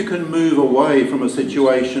if you can move away from a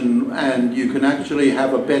situation and you can actually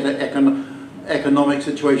have a better economic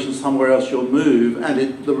situation somewhere else, you'll move.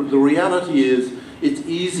 And the reality is it's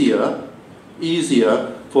easier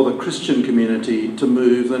for the Christian community to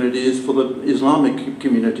move than it is for the Islamic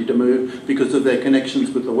community to move because of their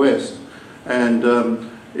connections with the West. And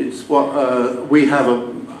it's what we have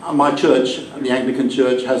my church, the Anglican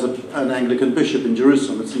Church, has an Anglican bishop in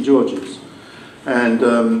Jerusalem at St. George's.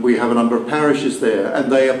 And we have a number of parishes there, and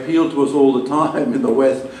they appeal to us all the time in the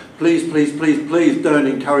West, please, please, please, please don't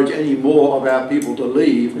encourage any more of our people to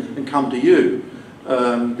leave and come to you,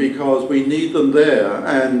 because we need them there.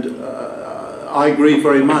 And I agree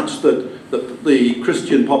very much that the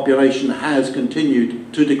Christian population has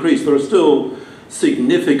continued to decrease. There are still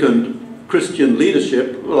significant Christian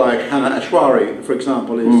leadership, like Hannah Ashwari, for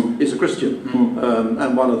example, is a Christian,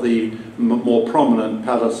 and one of the more prominent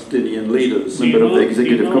Palestinian leaders. Member of the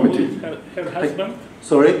executive committee. Her husband?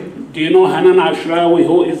 Sorry? Do you know Hannah Ashwari,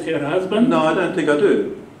 who is her husband? No, I don't think I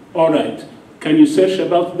do. All right. Can you search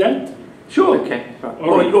about that? Sure. Okay.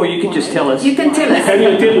 Right. Or you can just tell us. You can tell us. Can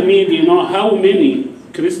you tell me, do you know how many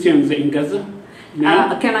Christians in Gaza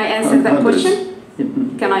now? Can I answer that question?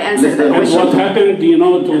 Can I answer that And question? what happened, do you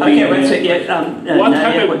know, to Okay, the... wait a second. what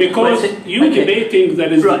happened? Because you're debating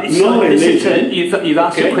there is right, no relation. You've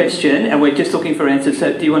asked a question, and we're just looking for answers.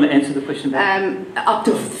 So do you want to answer the question back? Up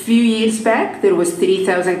to a few years back, there was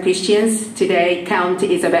 3,000 Christians. Today, count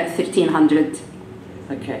is about 1,300.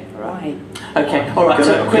 Okay, all right. Okay, all right.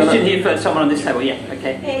 So, question here for someone on this table. Yeah,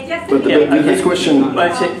 okay. But this question...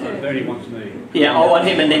 Very much me. Yeah, I want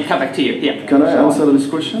him and then come back to you. Yeah. Can I answer this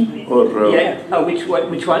question? Or yeah. Oh, which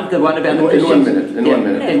one? The one about the in Christians? 1 minute. In 1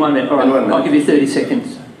 minute. In 1 minute. All right. 1 minute. I'll give you 30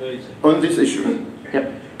 seconds. On this issue.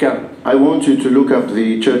 Yep. Go. I want you to look up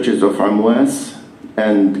the churches of Amwas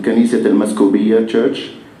and Kanisat al-Maskoubiya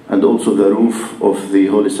Church, and also the roof of the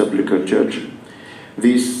Holy Sepulchre Church.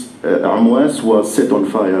 This Amwas was set on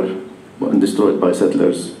fire and destroyed by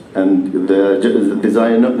settlers. And the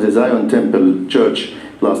Zion Temple Church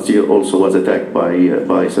last year also was attacked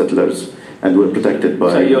by settlers and were protected by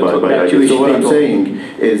ISIS. So what I'm saying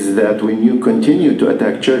is that when you continue to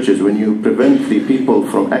attack churches, when you prevent the people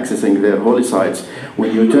from accessing their holy sites,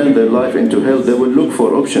 when you turn their life into hell, they will look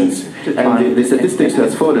for options. And the statistics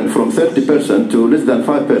has fallen from 30% to less than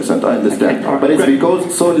 5%, I understand. But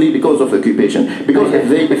it's solely because of occupation. Because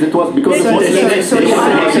if it was because of...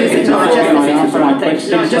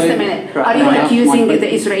 Just a minute. Are you accusing the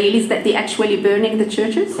Israelis that they're actually burning the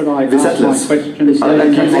churches? The settlers. I'm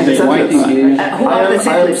accusing the settlers. Who are the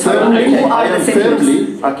settlers? I am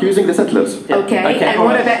firmly accusing the settlers. Okay, and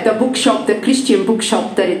what about the bookshop, the Christian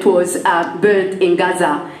bookshop that it was burnt in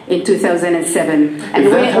Gaza in 2007? And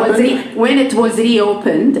when it was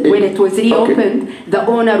reopened, the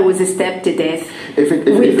owner was stabbed to death. The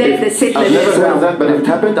settlers I've never heard of that, but if it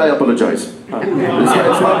happened, I apologize. Okay,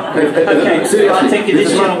 I think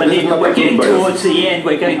this gentleman here, we're getting towards the end.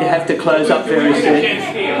 We're going to have to close up very soon.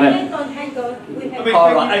 Hang on.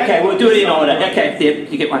 All right, okay, we'll do it in order. Okay, there,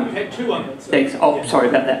 you get one. We had two on it. Thanks. Oh, sorry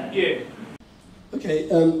about that. Yeah. Okay,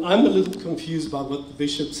 I'm a little confused by what the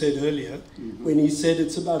bishop said earlier when he said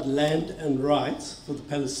it's about land and rights for the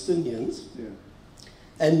Palestinians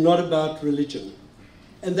and not about religion.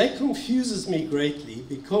 And that confuses me greatly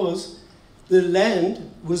because the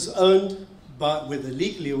land was owned by, whether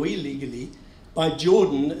legally or illegally, by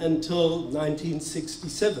Jordan until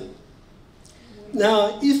 1967.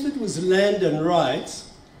 Now, if it was land and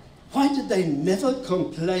rights, why did they never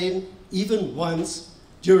complain even once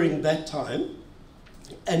during that time?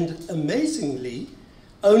 And amazingly,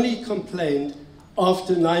 only complained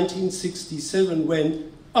after 1967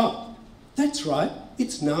 when, oh, that's right,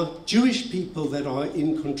 it's now Jewish people that are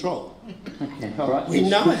in control. Okay, all right. We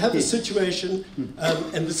now have a situation,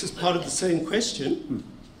 and this is part of the same question.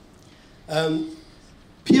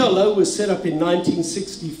 PLO was set up in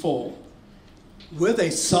 1964. Were they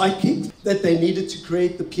psychic that they needed to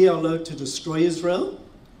create the PLO to destroy Israel?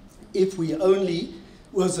 If we only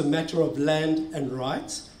was a matter of land and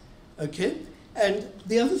rights, okay? And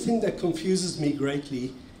the other thing that confuses me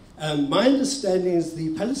greatly, my understanding is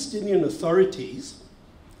the Palestinian authorities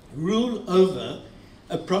rule over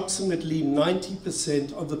approximately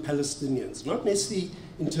 90% of the Palestinians, not necessarily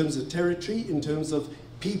in terms of territory, in terms of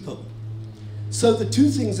people. So the two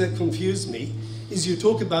things that confuse me is you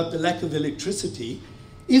talk about the lack of electricity.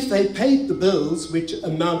 If they paid the bills, which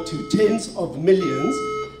amount to tens of millions,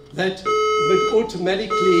 that would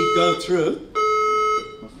automatically go through.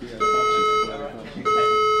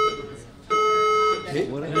 Okay,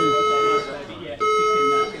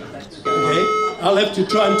 I'll have to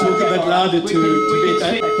try and talk a bit louder to get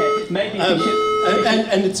that. Okay, maybe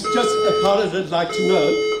and it's just a part of it I'd like to know.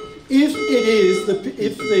 If it is,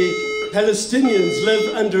 if the Palestinians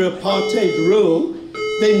live under apartheid rule,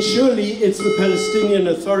 then surely it's the Palestinian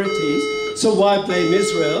authorities, so why blame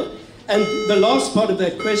Israel? And the last part of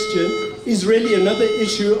that question is really another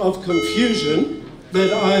issue of confusion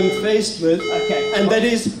that I'm faced with, and that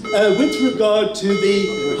is with regard to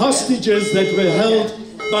the hostages that were held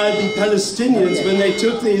by the Palestinians when they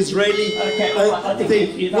took the Israeli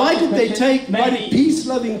thing. Why did they take, why did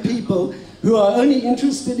peace-loving people who are only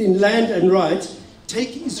interested in land and rights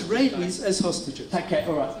take Israelis as hostages? Okay,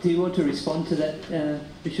 all right. Do you want to respond to that,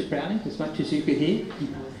 Bishop Browning, as much as you could hear?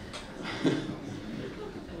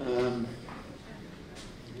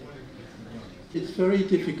 It's very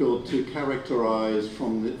difficult to characterise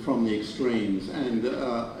from the extremes, and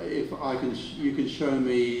if I can, you can show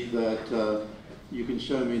me that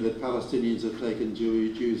Palestinians have taken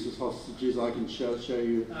Jews as hostages. I can show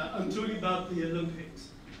you. I'm talking about the Olympics.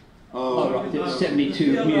 Oh, right.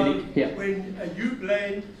 72 Munich. Yeah. When you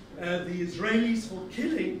blame the Israelis for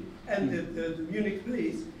killing and the Munich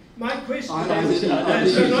police. My question is...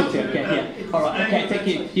 All right, okay, thank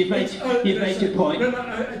you. You've made your point. No,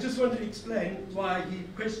 I just want to explain why he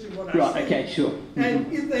questioned what I said. Right, okay, sure.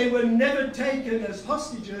 And if they were never taken as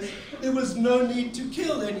hostages, there was no need to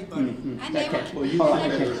kill anybody. Yeah.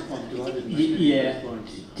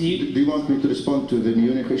 Do you want me to respond to the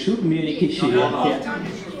Munich issue? Munich issue, yeah.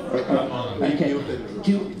 Okay.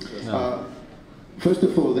 First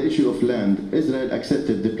of all, the issue of land. Israel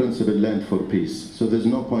accepted the principle land for peace. So there's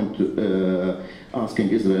no point to, asking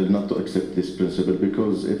Israel not to accept this principle,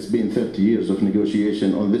 because it's been 30 years of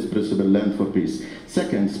negotiation on this principle, land for peace.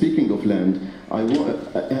 Second, speaking of land,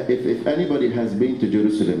 if anybody has been to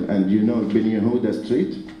Jerusalem and you know Ben Yehuda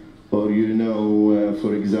Street, or you know,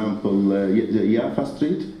 for example, Yafa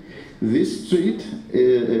Street, this street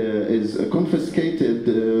is a confiscated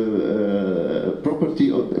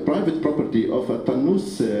private property of a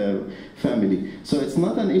Tannus family. So it's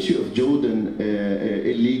not an issue of Jordan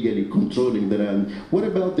illegally controlling the land. What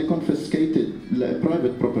about the confiscated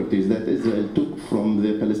private properties that Israel took from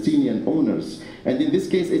the Palestinian owners? And in this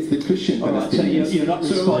case, it's the Christian Palestinians. So you're not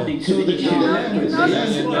responding to the issue. The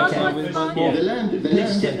land.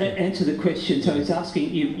 Please answer the question. So it's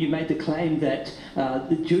asking, you made the claim that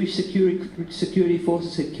the Jewish security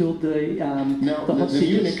forces had killed the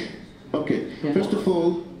hostages. Okay. Yeah. First of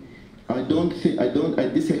all, I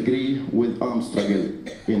disagree with armed struggle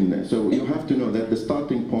so you have to know that the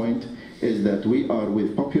starting point is that we are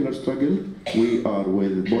with popular struggle, we are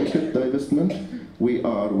with boycott, divestment, we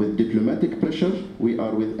are with diplomatic pressure, we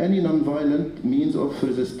are with any non-violent means of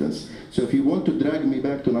resistance. So if you want to drag me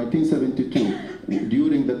back to 1972,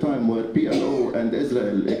 during the time where PLO and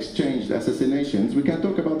Israel exchanged assassinations, we can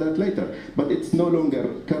talk about that later, but it's no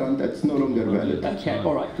longer current, it's no longer valid. Okay,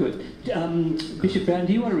 all right, good. Bishop Brown,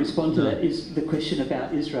 do you want to respond to that? Is the question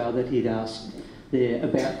about Israel that he'd asked there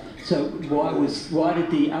about, so why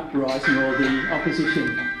did the uprising or the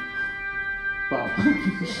opposition, well,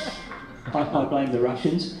 I blame the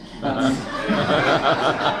Russians.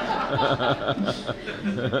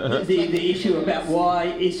 The issue about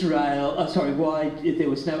why why there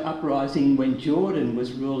was no uprising when Jordan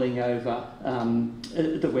was ruling over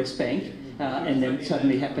the West Bank, and then it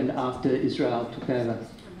suddenly happened after Israel took over.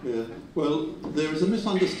 Yeah. Well, there is a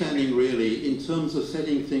misunderstanding really in terms of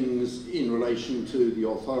setting things in relation to the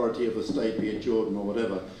authority of a state, be it Jordan or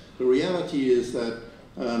whatever. The reality is that,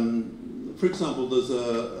 for example, there's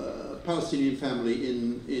a Palestinian family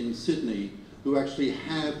in Sydney who actually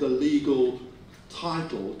have the legal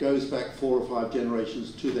title, goes back 4 or 5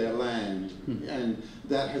 generations to their land, and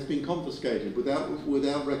that has been confiscated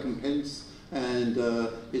without recompense, and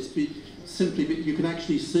it's simply, you can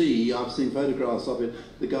actually see, I've seen photographs of it,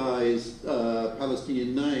 the guy's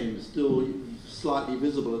Palestinian name still slightly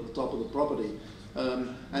visible at the top of the property,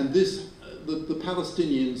 and this, the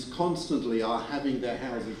Palestinians constantly are having their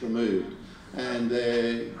houses removed, and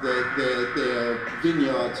their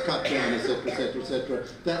vineyards cut down, etc., etc., etc.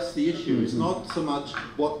 That's the issue. It's not so much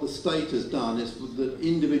what the state has done, it's that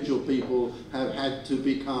individual people have had to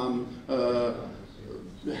become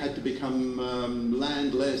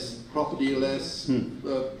landless property less,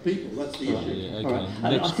 people. That's the issue. Yeah, okay. Right.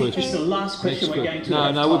 Next I think this is the last question we're going to.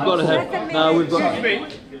 No, we've got to have. No, we've got.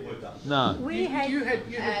 No. We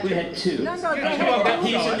had two. No, Come on, go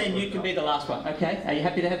his and then you can be the last one. Okay? Are you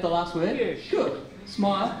happy to have the last word? Yeah, sure. Good.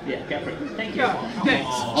 Smile. Yeah, go for it. Thank you.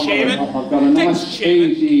 Thanks, Chairman. I've got a nice,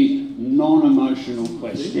 easy, non-emotional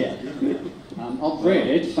question. Yeah. I've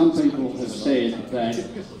read, some people have said that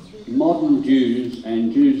modern Jews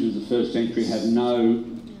and Jews of the first century have no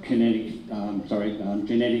genetic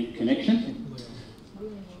connection.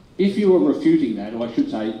 If you are refuting that, or I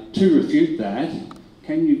should say, to refute that,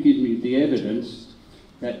 can you give me the evidence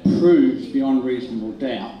that proves beyond reasonable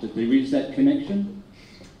doubt that there is that connection?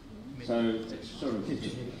 So it's sort of,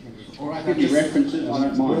 or I give you references, I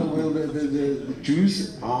don't mind. Well, the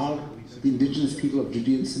Jews are the indigenous people of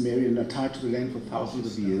Judea and Samaria and are tied to the land for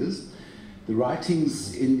thousands of years. The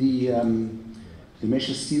writings in the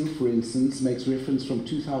Mesha Stele, for instance, makes reference from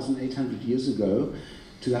 2,800 years ago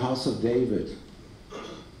to the house of David,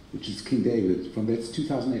 which is King David. From that's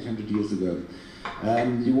 2,800 years ago.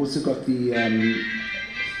 You also got the,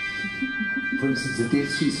 for instance, the Dead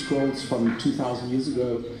Sea Scrolls from 2,000 years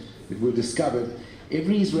ago that were discovered.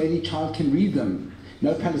 Every Israeli child can read them.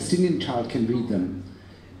 No Palestinian child can read them.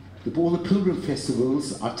 All the pilgrim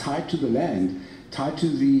festivals are tied to the land, tied to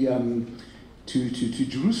the to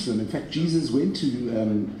Jerusalem. In fact, Jesus went to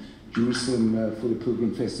Jerusalem for the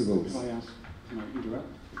pilgrim festivals. Can I ask? Can I interrupt?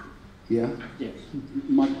 Yeah. Yeah.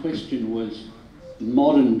 My question was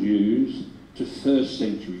modern Jews to first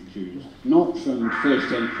century Jews, not from first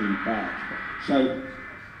century back. So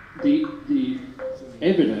the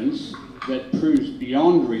evidence that proves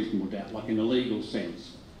beyond reasonable doubt, like in a legal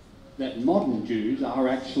sense, that modern Jews are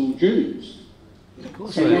actual Jews.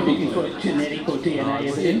 So you're looking for genetic or DNA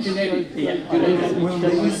evidence? Genetic. Well,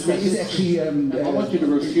 there is actually... I want you to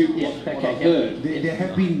refute what I've heard. There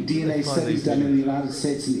have been DNA studies done in the United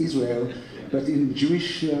States and Israel, but in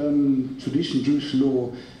Jewish tradition, Jewish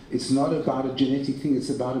law, it's not about a genetic thing, it's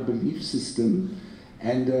about a belief system.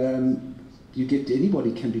 And you get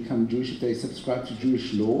anybody can become Jewish if they subscribe to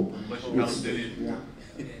Jewish law. Unless you're Palestinian.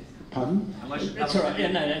 Pardon? That's all right.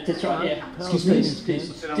 Yeah, no, that's right. Yeah. Excuse me. I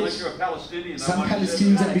said, unless you're a Palestinian. Some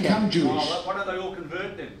Palestinians have become Jewish. Oh, why don't they all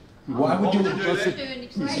convert then? Why would you?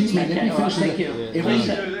 Excuse me. Let me finish. Thank you.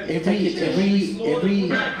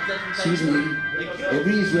 Excuse me.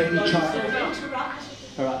 Every Israeli child.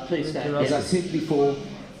 All right, please stay. As I said before,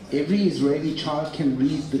 every Israeli child can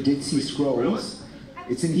read the Dead Sea Scrolls.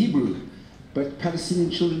 It's in Hebrew. But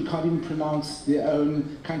Palestinian children can't even pronounce their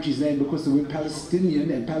own country's name because the word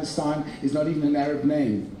Palestinian and Palestine is not even an Arab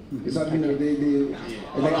name. It's not even they can't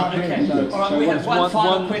read it. All right, we have one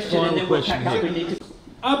final question and then we'll pack up. We need to...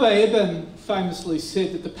 Abba Eban famously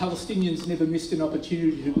said that the Palestinians never missed an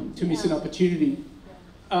opportunity to miss an opportunity.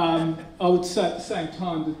 I would say at the same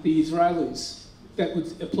time that the Israelis, that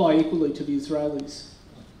would apply equally to the Israelis.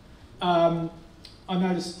 I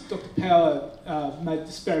noticed Dr. Power made a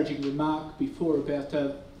disparaging remark before about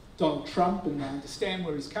Donald Trump, and I understand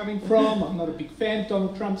where he's coming from. I'm not a big fan of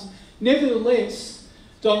Donald Trump's. Nevertheless,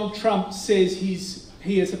 Donald Trump says he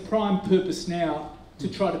has a prime purpose now to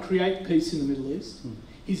try to create peace in the Middle East.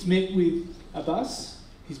 He's met with Abbas,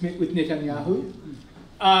 he's met with Netanyahu.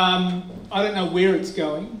 I don't know where it's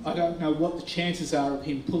going. I don't know what the chances are of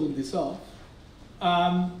him pulling this off.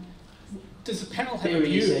 Does the panel have a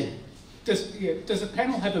view? Does the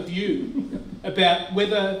panel have a view about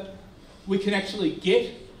whether we can actually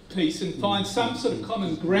get peace and find some sort of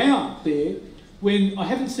common ground there, when I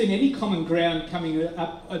haven't seen any common ground coming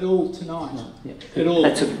up at all tonight? At all.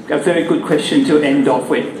 That's a very good question to end off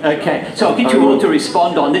with. Okay, so I'll get you all to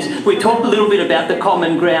respond on this. We talked a little bit about the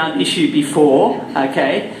common ground issue before,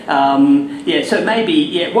 okay? So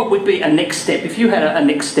maybe, what would be a next step? If you had a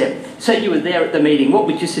next step, say you were there at the meeting, what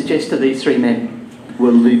would you suggest to these three men?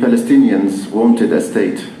 Well, the Palestinians wanted a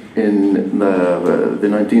state in the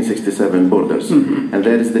 1967 borders, and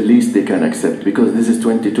that is the least they can accept, because this is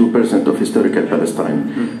 22% of historical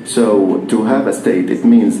Palestine. So to have a state, it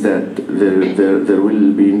means that there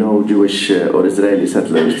will be no Jewish or Israeli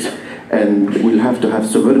settlers, and we'll have to have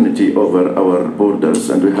sovereignty over our borders,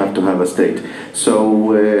 and we have to have a state.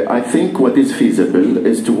 So I think what is feasible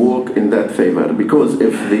is to work in that favor, because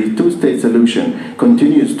if the two-state solution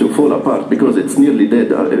continues to fall apart, because it's nearly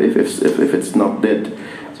dead, if it's not dead,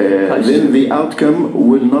 then the outcome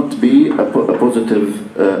will not be a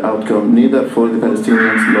positive outcome, neither for the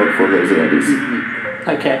Palestinians nor for the Israelis.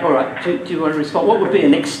 Okay, all right. Do you want to respond? What would be a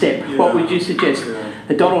next step? What would you suggest?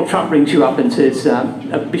 Donald Trump rings you up and says,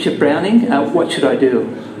 Bishop Browning, what should I do?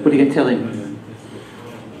 What are you going to tell him?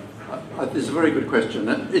 It's a very good question.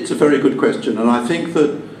 It's a very good question, and I think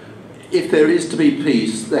that if there is to be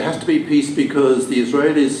peace, there has to be peace because the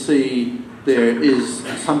Israelis see there is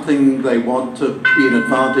something they want to be an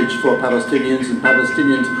advantage for Palestinians, and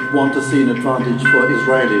Palestinians want to see an advantage for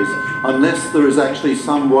Israelis. Unless there is actually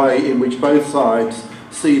some way in which both sides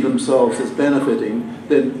see themselves as benefiting,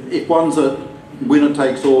 then if one's a winner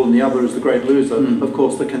takes all and the other is the great loser, of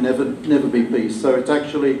course there can never be peace. So it's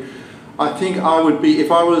actually, I think I would be,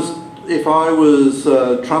 if I was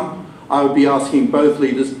Trump, I would be asking both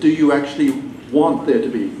leaders, do you actually want there to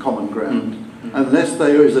be common ground? Unless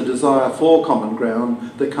there is a desire for common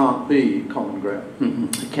ground, there can't be common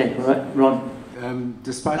ground. Okay, right, Ron.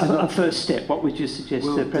 Despite a first step, what would you suggest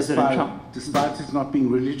to President Trump? Despite it not being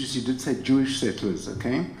religious, you did say Jewish settlers,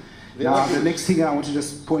 okay? Now, the next thing I want to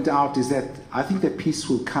just point out is that I think that peace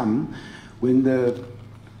will come when the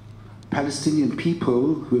Palestinian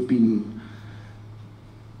people who have been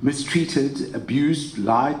mistreated, abused,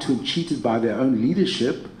 lied to and cheated by their own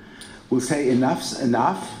leadership will say enough's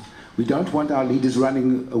enough. We don't want our leaders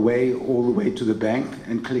running away all the way to the bank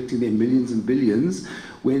and collecting their millions and billions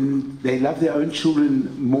when they love their own children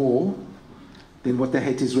more than what they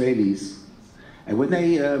hate Israelis. And when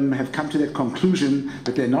they have come to that conclusion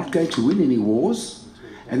that they're not going to win any wars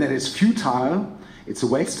and that it's futile, it's a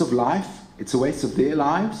waste of life, it's a waste of their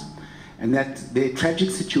lives, and that their tragic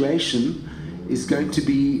situation is going to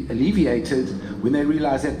be alleviated when they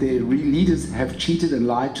realize that their leaders have cheated and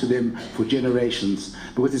lied to them for generations.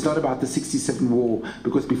 Because it's not about the 67 war,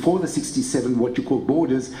 because before the 67, what you call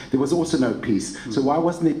borders, there was also no peace. So why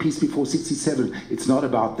wasn't there peace before 67? It's not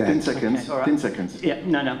about that. 10 seconds. Okay, right. 10 seconds. Yeah,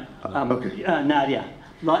 no. Okay. Nadia,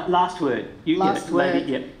 last word. Last word.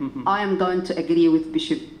 Yeah. I am going to agree with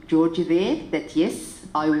Bishop George there that yes,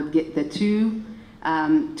 I would get the two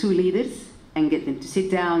leaders and get them to sit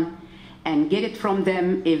down and get it from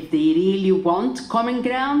them if they really want common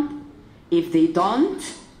ground. If they don't,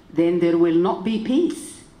 then there will not be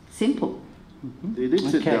peace. Simple. They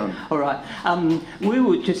did sit down. All right. We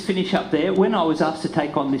will just finish up there. When I was asked to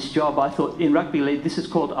take on this job, I thought in rugby league this is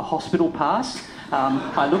called a hospital pass.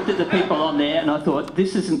 I looked at the people on there and I thought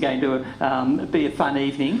this isn't going to be a fun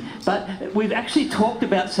evening. But we've actually talked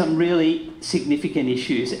about some really significant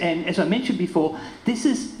issues. And as I mentioned before, this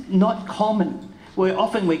is not common.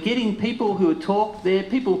 We're getting people who talk there.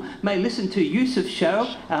 People may listen to Yousef's show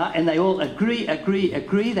and they all agree.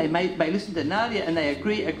 They may listen to Nadia and they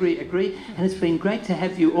agree. And it's been great to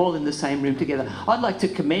have you all in the same room together. I'd like to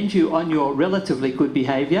commend you on your relatively good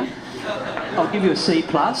behaviour. I'll give you a C+.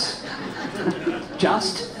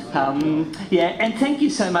 And thank you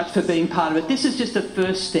so much for being part of it. This is just a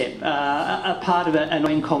first step, a part of an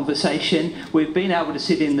ongoing conversation. We've been able to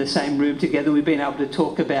sit in the same room together. We've been able to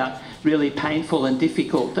talk about really painful and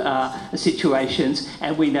difficult situations,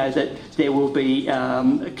 and we know that there will be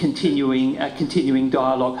continuing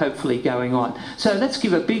dialogue hopefully going on. So let's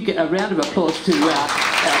give a big round of applause to our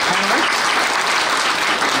panellists.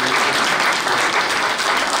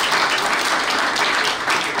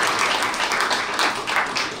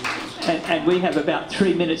 And we have about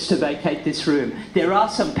 3 minutes to vacate this room. There are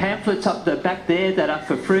some pamphlets up the back there that are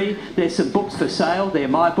for free. There's some books for sale. They're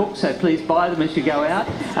my books, so please buy them as you go out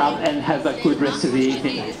and have a good rest of the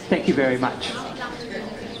evening. Thank you very much.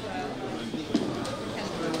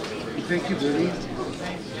 Thank you, Billy.